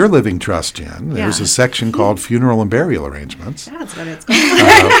 Well, in your living trust, Jen, there's a section called funeral and burial arrangements. That's what it's called.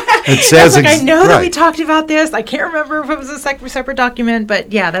 It says... I know that we talked about this. I can't remember if it was a separate document,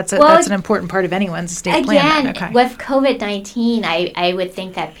 but yeah, that's an important part of anyone's estate plan. Again, with COVID-19, I would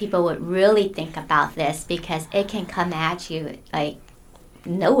think that people would really think about this, because it can come at you like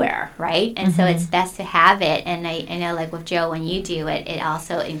nowhere, right? And so it's best to have it. And I know, like with Joe, when you do it, it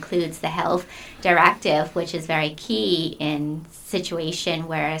also includes the health directive, which is very key in situation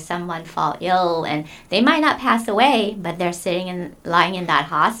where someone fall ill, and they might not pass away, but they're lying in that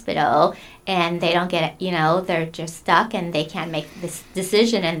hospital, and they don't get, they're just stuck, and they can't make this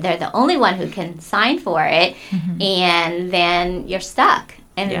decision, and they're the only one who can sign for it, and then you're stuck.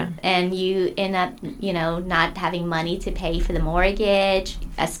 And you end up, not having money to pay for the mortgage,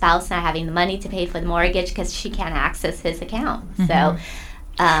 a spouse not having the money to pay for the mortgage because she can't access his account. So,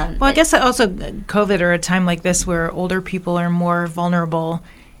 I guess also COVID, or a time like this where older people are more vulnerable,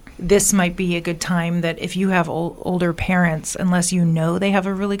 this might be a good time that if you have older parents, unless you know they have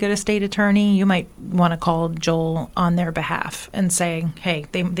a really good estate attorney, you might want to call Joel on their behalf and say, hey,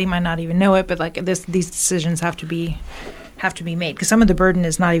 they might not even know it, but like these decisions have to be made, because some of the burden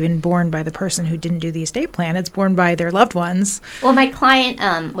is not even borne by the person who didn't do the estate plan. It's borne by their loved ones. Well, my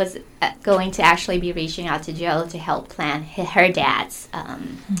client was going to actually be reaching out to Joe to help plan her dad's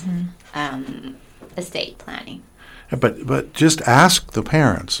estate planning. But just ask the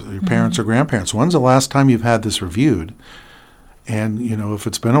parents, your parents or grandparents, when's the last time you've had this reviewed? And, if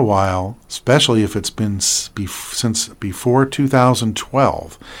it's been a while, especially if it's been since before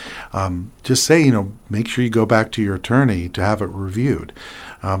 2012, just say, make sure you go back to your attorney to have it reviewed.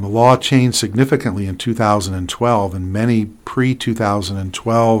 The law changed significantly in 2012, and many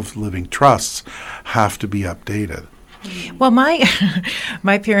pre-2012 living trusts have to be updated. Well, my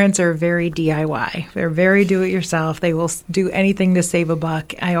parents are very DIY. They're very do-it-yourself. They will do anything to save a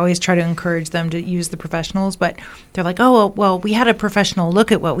buck. I always try to encourage them to use the professionals, but they're like, oh, well, we had a professional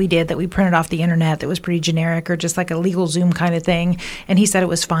look at what we did that we printed off the internet that was pretty generic, or just like a LegalZoom kind of thing, and he said it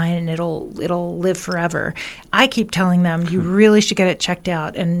was fine and it'll live forever. I keep telling them you really should get it checked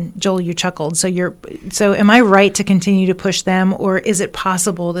out. And Joel, you chuckled. So am I right to continue to push them, or is it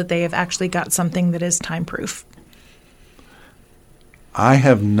possible that they have actually got something that is time-proof? I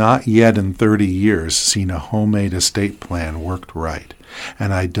have not yet in 30 years seen a homemade estate plan worked right,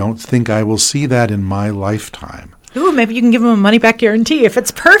 and I don't think I will see that in my lifetime. Ooh, maybe you can give them a money-back guarantee. If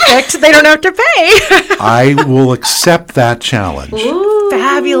it's perfect, they don't have to pay. I will accept that challenge. Ooh.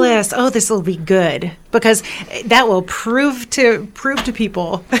 Fabulous. Oh, this will be good, because that will prove to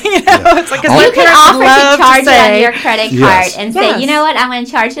people. It's like, you can offer to charge it on your credit card Yes. and say, you know what, I'm going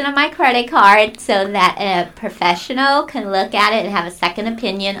to charge it on my credit card so that a professional can look at it and have a second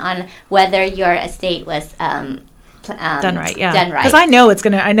opinion on whether your estate was done right. Yeah, done right. Because I know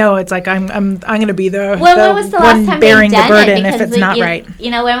it's like I'm gonna be the when was the last one time bearing the they've done burden it? if it's not right.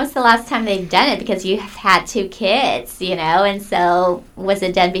 When was the last time they've done it? Because you have had 2 kids, and so was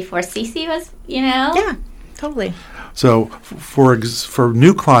it done before Cece was, Yeah, totally. So for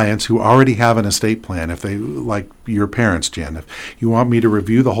new clients who already have an estate plan, if they, like your parents, Jen, if you want me to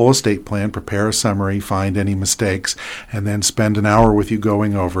review the whole estate plan, prepare a summary, find any mistakes, and then spend an hour with you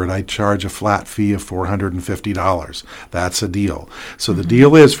going over it, I charge a flat fee of $450. That's a deal. So the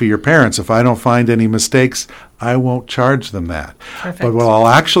deal is, for your parents, if I don't find any mistakes, I won't charge them that. Perfect. But what I'll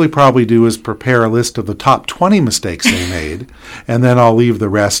actually probably do is prepare a list of the top 20 mistakes they made, and then I'll leave the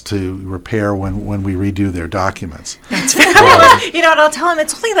rest to repair when we redo their documents. And I'll tell them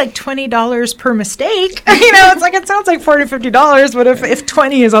it's only like $20 per mistake. It's like, it sounds like $40, $50, but if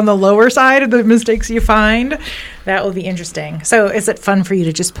 20 is on the lower side of the mistakes you find, that will be interesting. So is it fun for you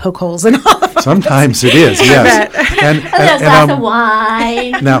to just poke holes in all of them? Sometimes it is, yes. A glass of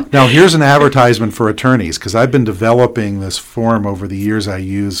wine. Now here's an advertisement for attorneys, because I've been developing this form over the years. I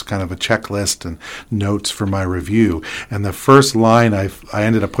use kind of a checklist and notes for my review. And the first line I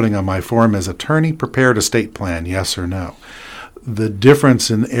ended up putting on my form is, attorney prepared estate plan, yes or no? The difference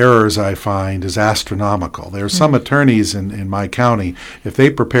in errors I find is astronomical. There are some attorneys in my county, if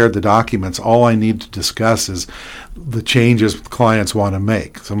they prepared the documents, all I need to discuss is the changes clients want to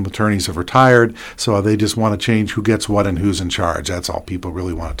make. Some attorneys have retired, so they just want to change who gets what and who's in charge. That's all people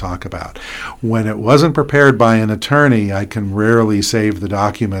really want to talk about. When it wasn't prepared by an attorney, I can rarely save the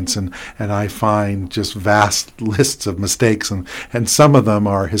documents, and I find just vast lists of mistakes, and some of them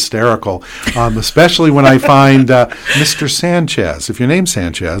are hysterical, especially when I find Mr. Sanchez. If your name's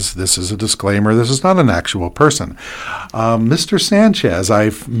Sanchez, this is a disclaimer, this is not an actual person. Mr. Sanchez,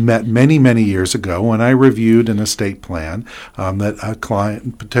 I've met many, many years ago when I reviewed an estate plan that a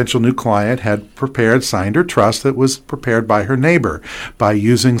potential new client had prepared, signed her trust that was prepared by her neighbor by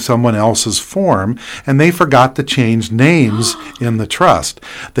using someone else's form, and they forgot to change names in the trust.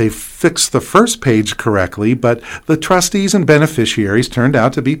 They fixed the first page correctly, but the trustees and beneficiaries turned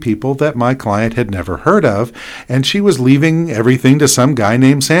out to be people that my client had never heard of, and she was leaving everything to some guy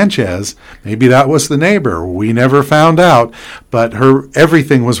named Sanchez. Maybe that was the neighbor. We never found out, but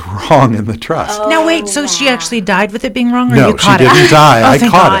everything was wrong in the trust. Now wait, so she actually died with it being wrong, or No, you caught she didn't die. I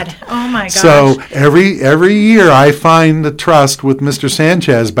thank caught God. it. Oh my gosh. So every year I find the trust with Mr.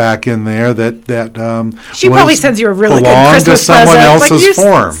 Sanchez back in there that she probably sends you a really good belonged Christmas to someone present. else's you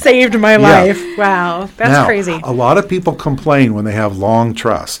form. Saved my life. Wow, that's Now, crazy. A lot of people complain when they have long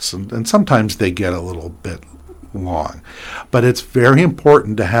trusts, and sometimes they get a little bit long. But it's very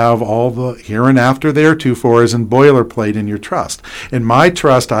important to have all the here and after theretofores and boilerplate in your trust. In my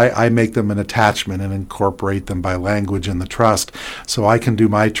trust, I make them an attachment and incorporate them by language in the trust. So I can do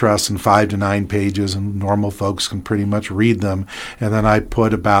my trust in 5 to 9 pages, and normal folks can pretty much read them. And then I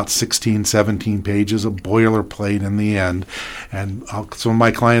put about 16, 17 pages of boilerplate in the end. And some of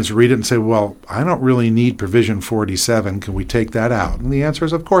my clients read it and say, well, I don't really need provision 47. Can we take that out? And the answer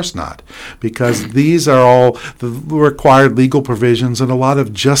is, of course not, because these are all the required legal provisions and a lot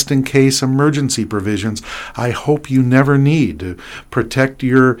of just-in-case emergency provisions I hope you never need to protect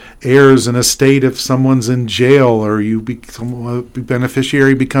your heirs in a state if someone's in jail or a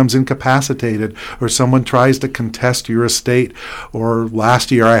beneficiary becomes incapacitated or someone tries to contest your estate. Or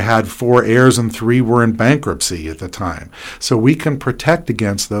last year I had 4 heirs and 3 were in bankruptcy at the time. So we can protect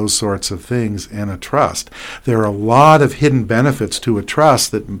against those sorts of things in a trust. There are a lot of hidden benefits to a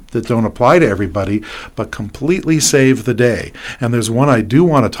trust that don't apply to everybody, but completely save the day. And there's one I do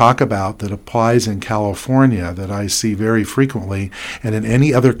want to talk about that applies in California that I see very frequently and in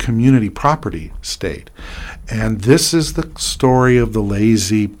any other community property state. And this is the story of the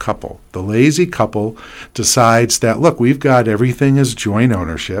lazy couple. The lazy couple decides that, look, we've got everything as joint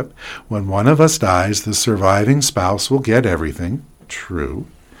ownership. When one of us dies, the surviving spouse will get everything. True.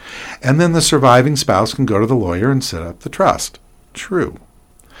 And then the surviving spouse can go to the lawyer and set up the trust. True.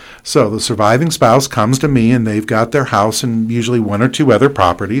 So the surviving spouse comes to me and they've got their house and usually 1 or 2 other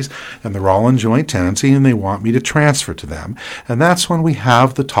properties, and they're all in joint tenancy, and they want me to transfer to them. And that's when we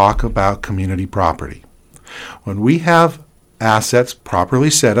have the talk about community property. When we have assets properly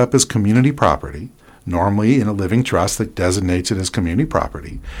set up as community property, normally in a living trust that designates it as community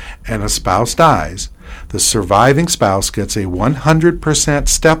property, and a spouse dies, the surviving spouse gets a 100%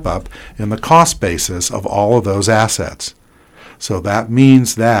 step up in the cost basis of all of those assets. So that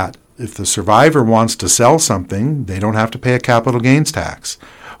means that if the survivor wants to sell something, they don't have to pay a capital gains tax.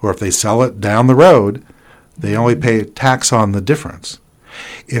 Or if they sell it down the road, they only pay tax on the difference.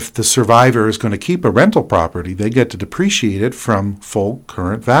 If the survivor is going to keep a rental property, they get to depreciate it from full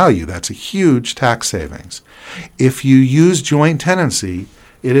current value. That's a huge tax savings. If you use joint tenancy,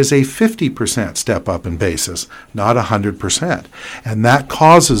 it is a 50% step up in basis, not 100%. And that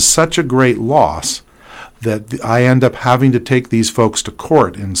causes such a great loss that I end up having to take these folks to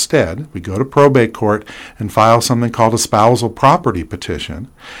court instead. We go to probate court and file something called a spousal property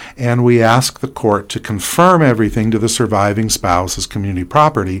petition, and we ask the court to confirm everything to the surviving spouse as community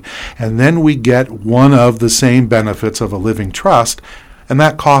property, and then we get one of the same benefits of a living trust, and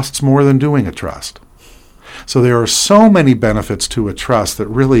that costs more than doing a trust. So there are so many benefits to a trust that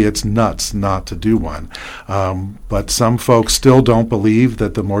really it's nuts not to do one. But some folks still don't believe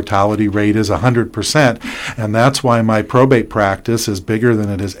that the mortality rate is 100%, and that's why my probate practice is bigger than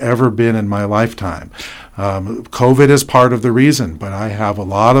it has ever been in my lifetime. COVID is part of the reason, but I have a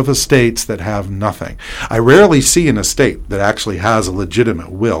lot of estates that have nothing. I rarely see an estate that actually has a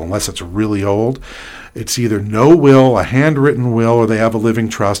legitimate will, unless it's really old. It's either no will, a handwritten will, or they have a living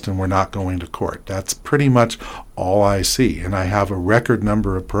trust and we're not going to court. That's pretty much all I see. And I have a record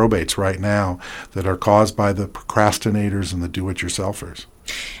number of probates right now that are caused by the procrastinators and the do-it-yourselfers.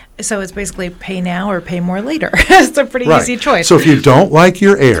 So it's basically pay now or pay more later. It's a pretty easy choice. So if you don't like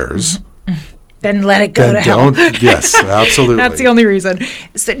your heirs, then let it go to hell. Yes, absolutely. That's the only reason.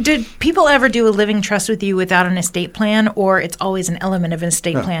 So did people ever do a living trust with you without an estate plan, or it's always an element of an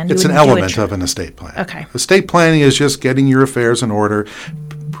estate plan? It's an element of an estate plan. Okay. Estate planning is just getting your affairs in order,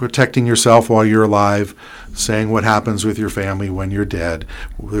 protecting yourself while you're alive, saying what happens with your family when you're dead.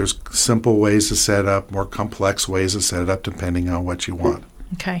 There's simple ways to set it up, more complex ways to set it up depending on what you want.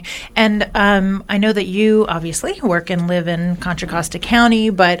 Okay. And I know that you obviously work and live in Contra Costa County,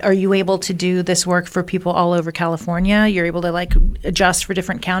 but are you able to do this work for people all over California? You're able to adjust for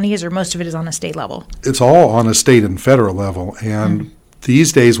different counties, or most of it is on a state level? It's all on a state and federal level. And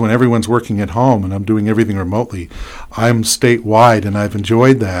these days when everyone's working at home and I'm doing everything remotely, I'm statewide, and I've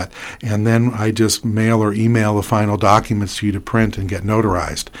enjoyed that. And then I just mail or email the final documents to you to print and get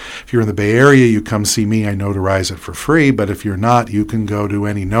notarized. If you're in the Bay Area, you come see me, I notarize it for free. But if you're not, you can go to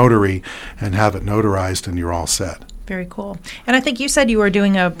any notary and have it notarized and you're all set. Very cool. And I think you said you were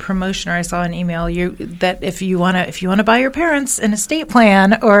doing a promotion, or I saw an email that if you want to buy your parents an estate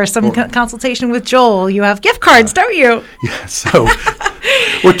plan or some consultation with Joel, you have gift cards, don't you? Yeah. So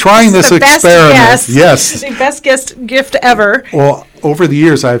we're trying this experiment. Yes, the best gift ever. Well, over the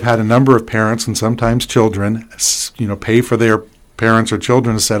years, I've had a number of parents and sometimes children, pay for their parents or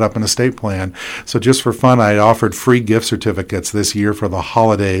children to set up an estate plan. So just for fun, I offered free gift certificates this year for the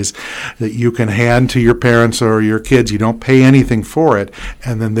holidays that you can hand to your parents or your kids. You don't pay anything for it,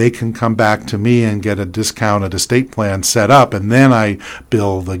 and then they can come back to me and get a discounted estate plan set up, and then I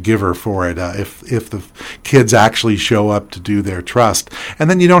bill the giver for it if the kids actually show up to do their trust. And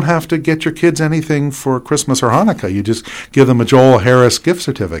then you don't have to get your kids anything for Christmas or Hanukkah. You just give them a Joel Harris gift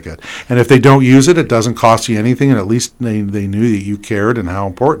certificate. And if they don't use it, it doesn't cost you anything, and at least they knew that you cared and how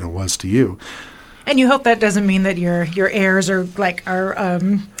important it was to you. And you hope that doesn't mean that your heirs are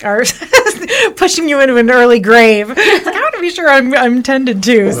pushing you into an early grave. Like, I want to be sure I'm tended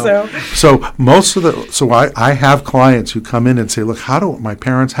to. So I have clients who come in and say, look, how do my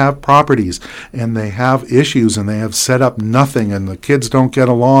parents have properties and they have issues and they have set up nothing and the kids don't get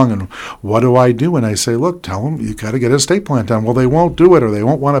along, and what do I do? And I say, look, tell them you got to get an estate plan done. Well, they won't do it or they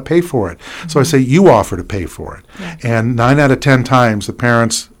won't want to pay for it. Mm-hmm. So I say, you offer to pay for it. Yeah. And 9 out of 10 times the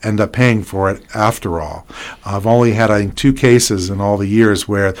parents end up paying for it after all. I've only had, I think, 2 cases in all the years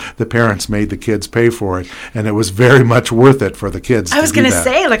where the parents made the kids pay for it, and it was very much worth it for the kids. I was going to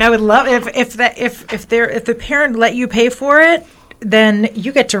say, like, I would love if the parent let you pay for it, then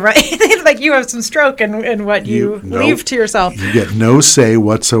you get to write, like you have some stroke in what you leave to yourself. You get no say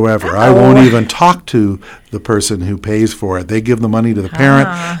whatsoever. I won't even talk to the person who pays for it. They give the money to the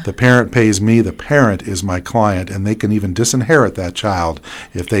parent. The parent pays me. The parent is my client, and they can even disinherit that child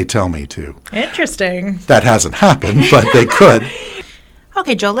if they tell me to. Interesting. That hasn't happened, but they could.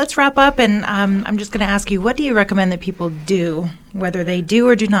 Okay, Joel, let's wrap up, and I'm just going to ask you, what do you recommend that people do, whether they do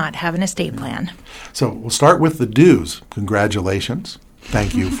or do not have an estate plan? So we'll start with the do's. Congratulations.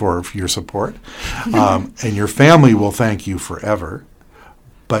 Thank you for your support. And your family will thank you forever,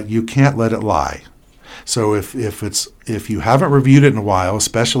 but you can't let it lie. So if you haven't reviewed it in a while,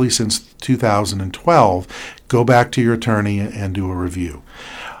 especially since 2012, go back to your attorney and do a review.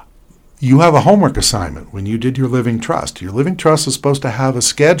 You have a homework assignment when you did your living trust. Your living trust is supposed to have a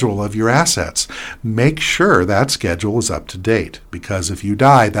schedule of your assets. Make sure that schedule is up to date, because if you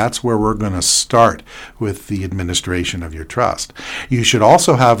die, that's where we're going to start with the administration of your trust. You should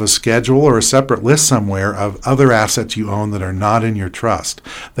also have a schedule or a separate list somewhere of other assets you own that are not in your trust.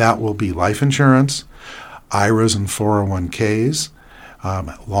 That will be life insurance, IRAs and 401ks,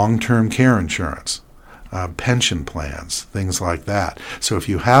 long-term care insurance. Pension plans, things like that. So if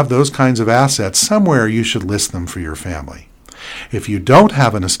you have those kinds of assets, somewhere you should list them for your family. If you don't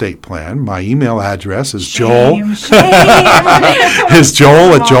have an estate plan, my email address is Joel at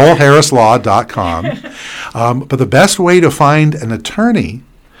joelharrislaw.com. But the best way to find an attorney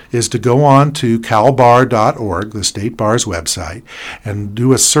is to go on to calbar.org, the state bar's website, and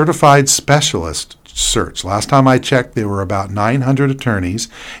do a certified specialist search. Last time I checked, there were about 900 attorneys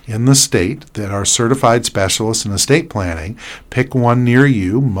in the state that are certified specialists in estate planning. Pick one near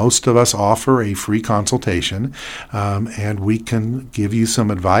you. Most of us offer a free consultation, and we can give you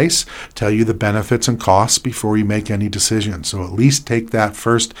some advice, tell you the benefits and costs before you make any decisions. So at least take that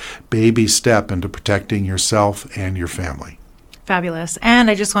first baby step into protecting yourself and your family. Fabulous. And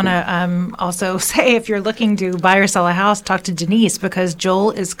I just want to also say, if you're looking to buy or sell a house, talk to Denise, because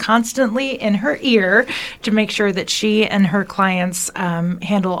Joel is constantly in her ear to make sure that she and her clients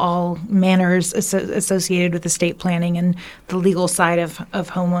handle all manners associated with estate planning and the legal side of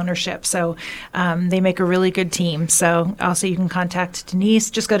home ownership. So they make a really good team. So also you can contact Denise.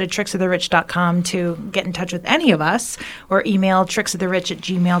 Just go to tricksoftherich.com to get in touch with any of us, or email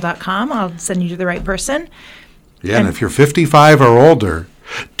tricksoftherich@gmail.com. I'll send you to the right person. Yeah, and if you're 55 or older,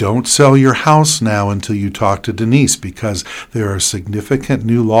 don't sell your house now until you talk to Denise, because there are significant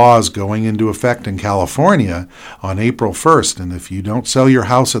new laws going into effect in California on April 1st. And if you don't sell your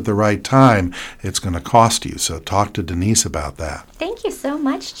house at the right time, it's going to cost you. So talk to Denise about that. Thank you so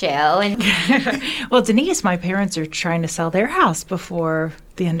much, Joe. Well, Denise, my parents are trying to sell their house before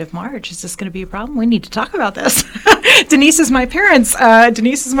the end of March. Is this going to be a problem? We need to talk about this. Denise is my parents'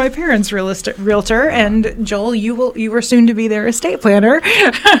 realtor, and Joel, you were soon to be their estate planner.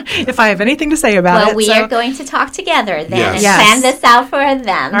 If I have anything to say about it. Well, we are going to talk together then and plan this out for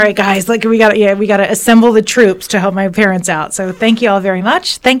them. All right, guys, we got to assemble the troops to help my parents out. So thank you all very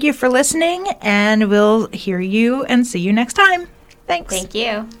much. Thank you for listening, and we'll hear you and see you next time. Thanks. Thank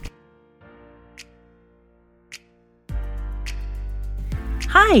you.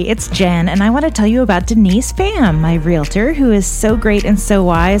 Hi, it's Jen, and I want to tell you about Denise Pham, my realtor, who is so great and so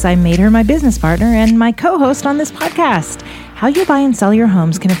wise, I made her my business partner and my co-host on this podcast. How you buy and sell your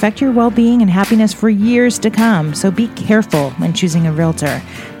homes can affect your well-being and happiness for years to come, so be careful when choosing a realtor.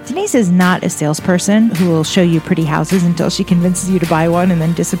 Denise is not a salesperson who will show you pretty houses until she convinces you to buy one and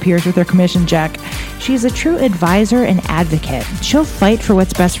then disappears with her commission check. She's a true advisor and advocate. She'll fight for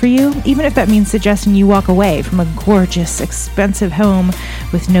what's best for you, even if that means suggesting you walk away from a gorgeous, expensive home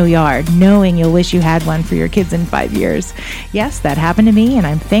with no yard, knowing you'll wish you had one for your kids in 5 years. Yes, that happened to me, and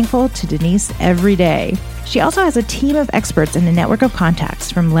I'm thankful to Denise every day. She also has a team of experts and a network of contacts,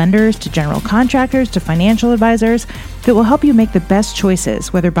 from lenders to general contractors to financial advisors, that will help you make the best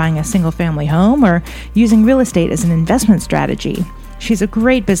choices, whether buying a single-family home or using real estate as an investment strategy. She's a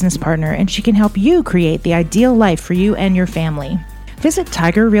great business partner, and she can help you create the ideal life for you and your family. Visit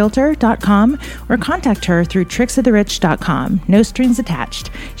tigerrealtor.com or contact her through tricksoftherich.com. No strings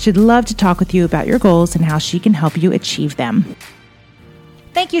attached. She'd love to talk with you about your goals and how she can help you achieve them.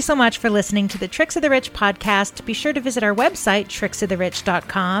 Thank you so much for listening to the Tricks of the Rich podcast. Be sure to visit our website,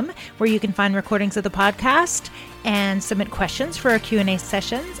 tricksoftherich.com, where you can find recordings of the podcast and submit questions for our Q&A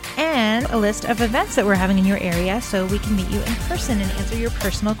sessions and a list of events that we're having in your area so we can meet you in person and answer your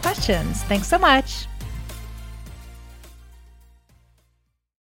personal questions. Thanks so much.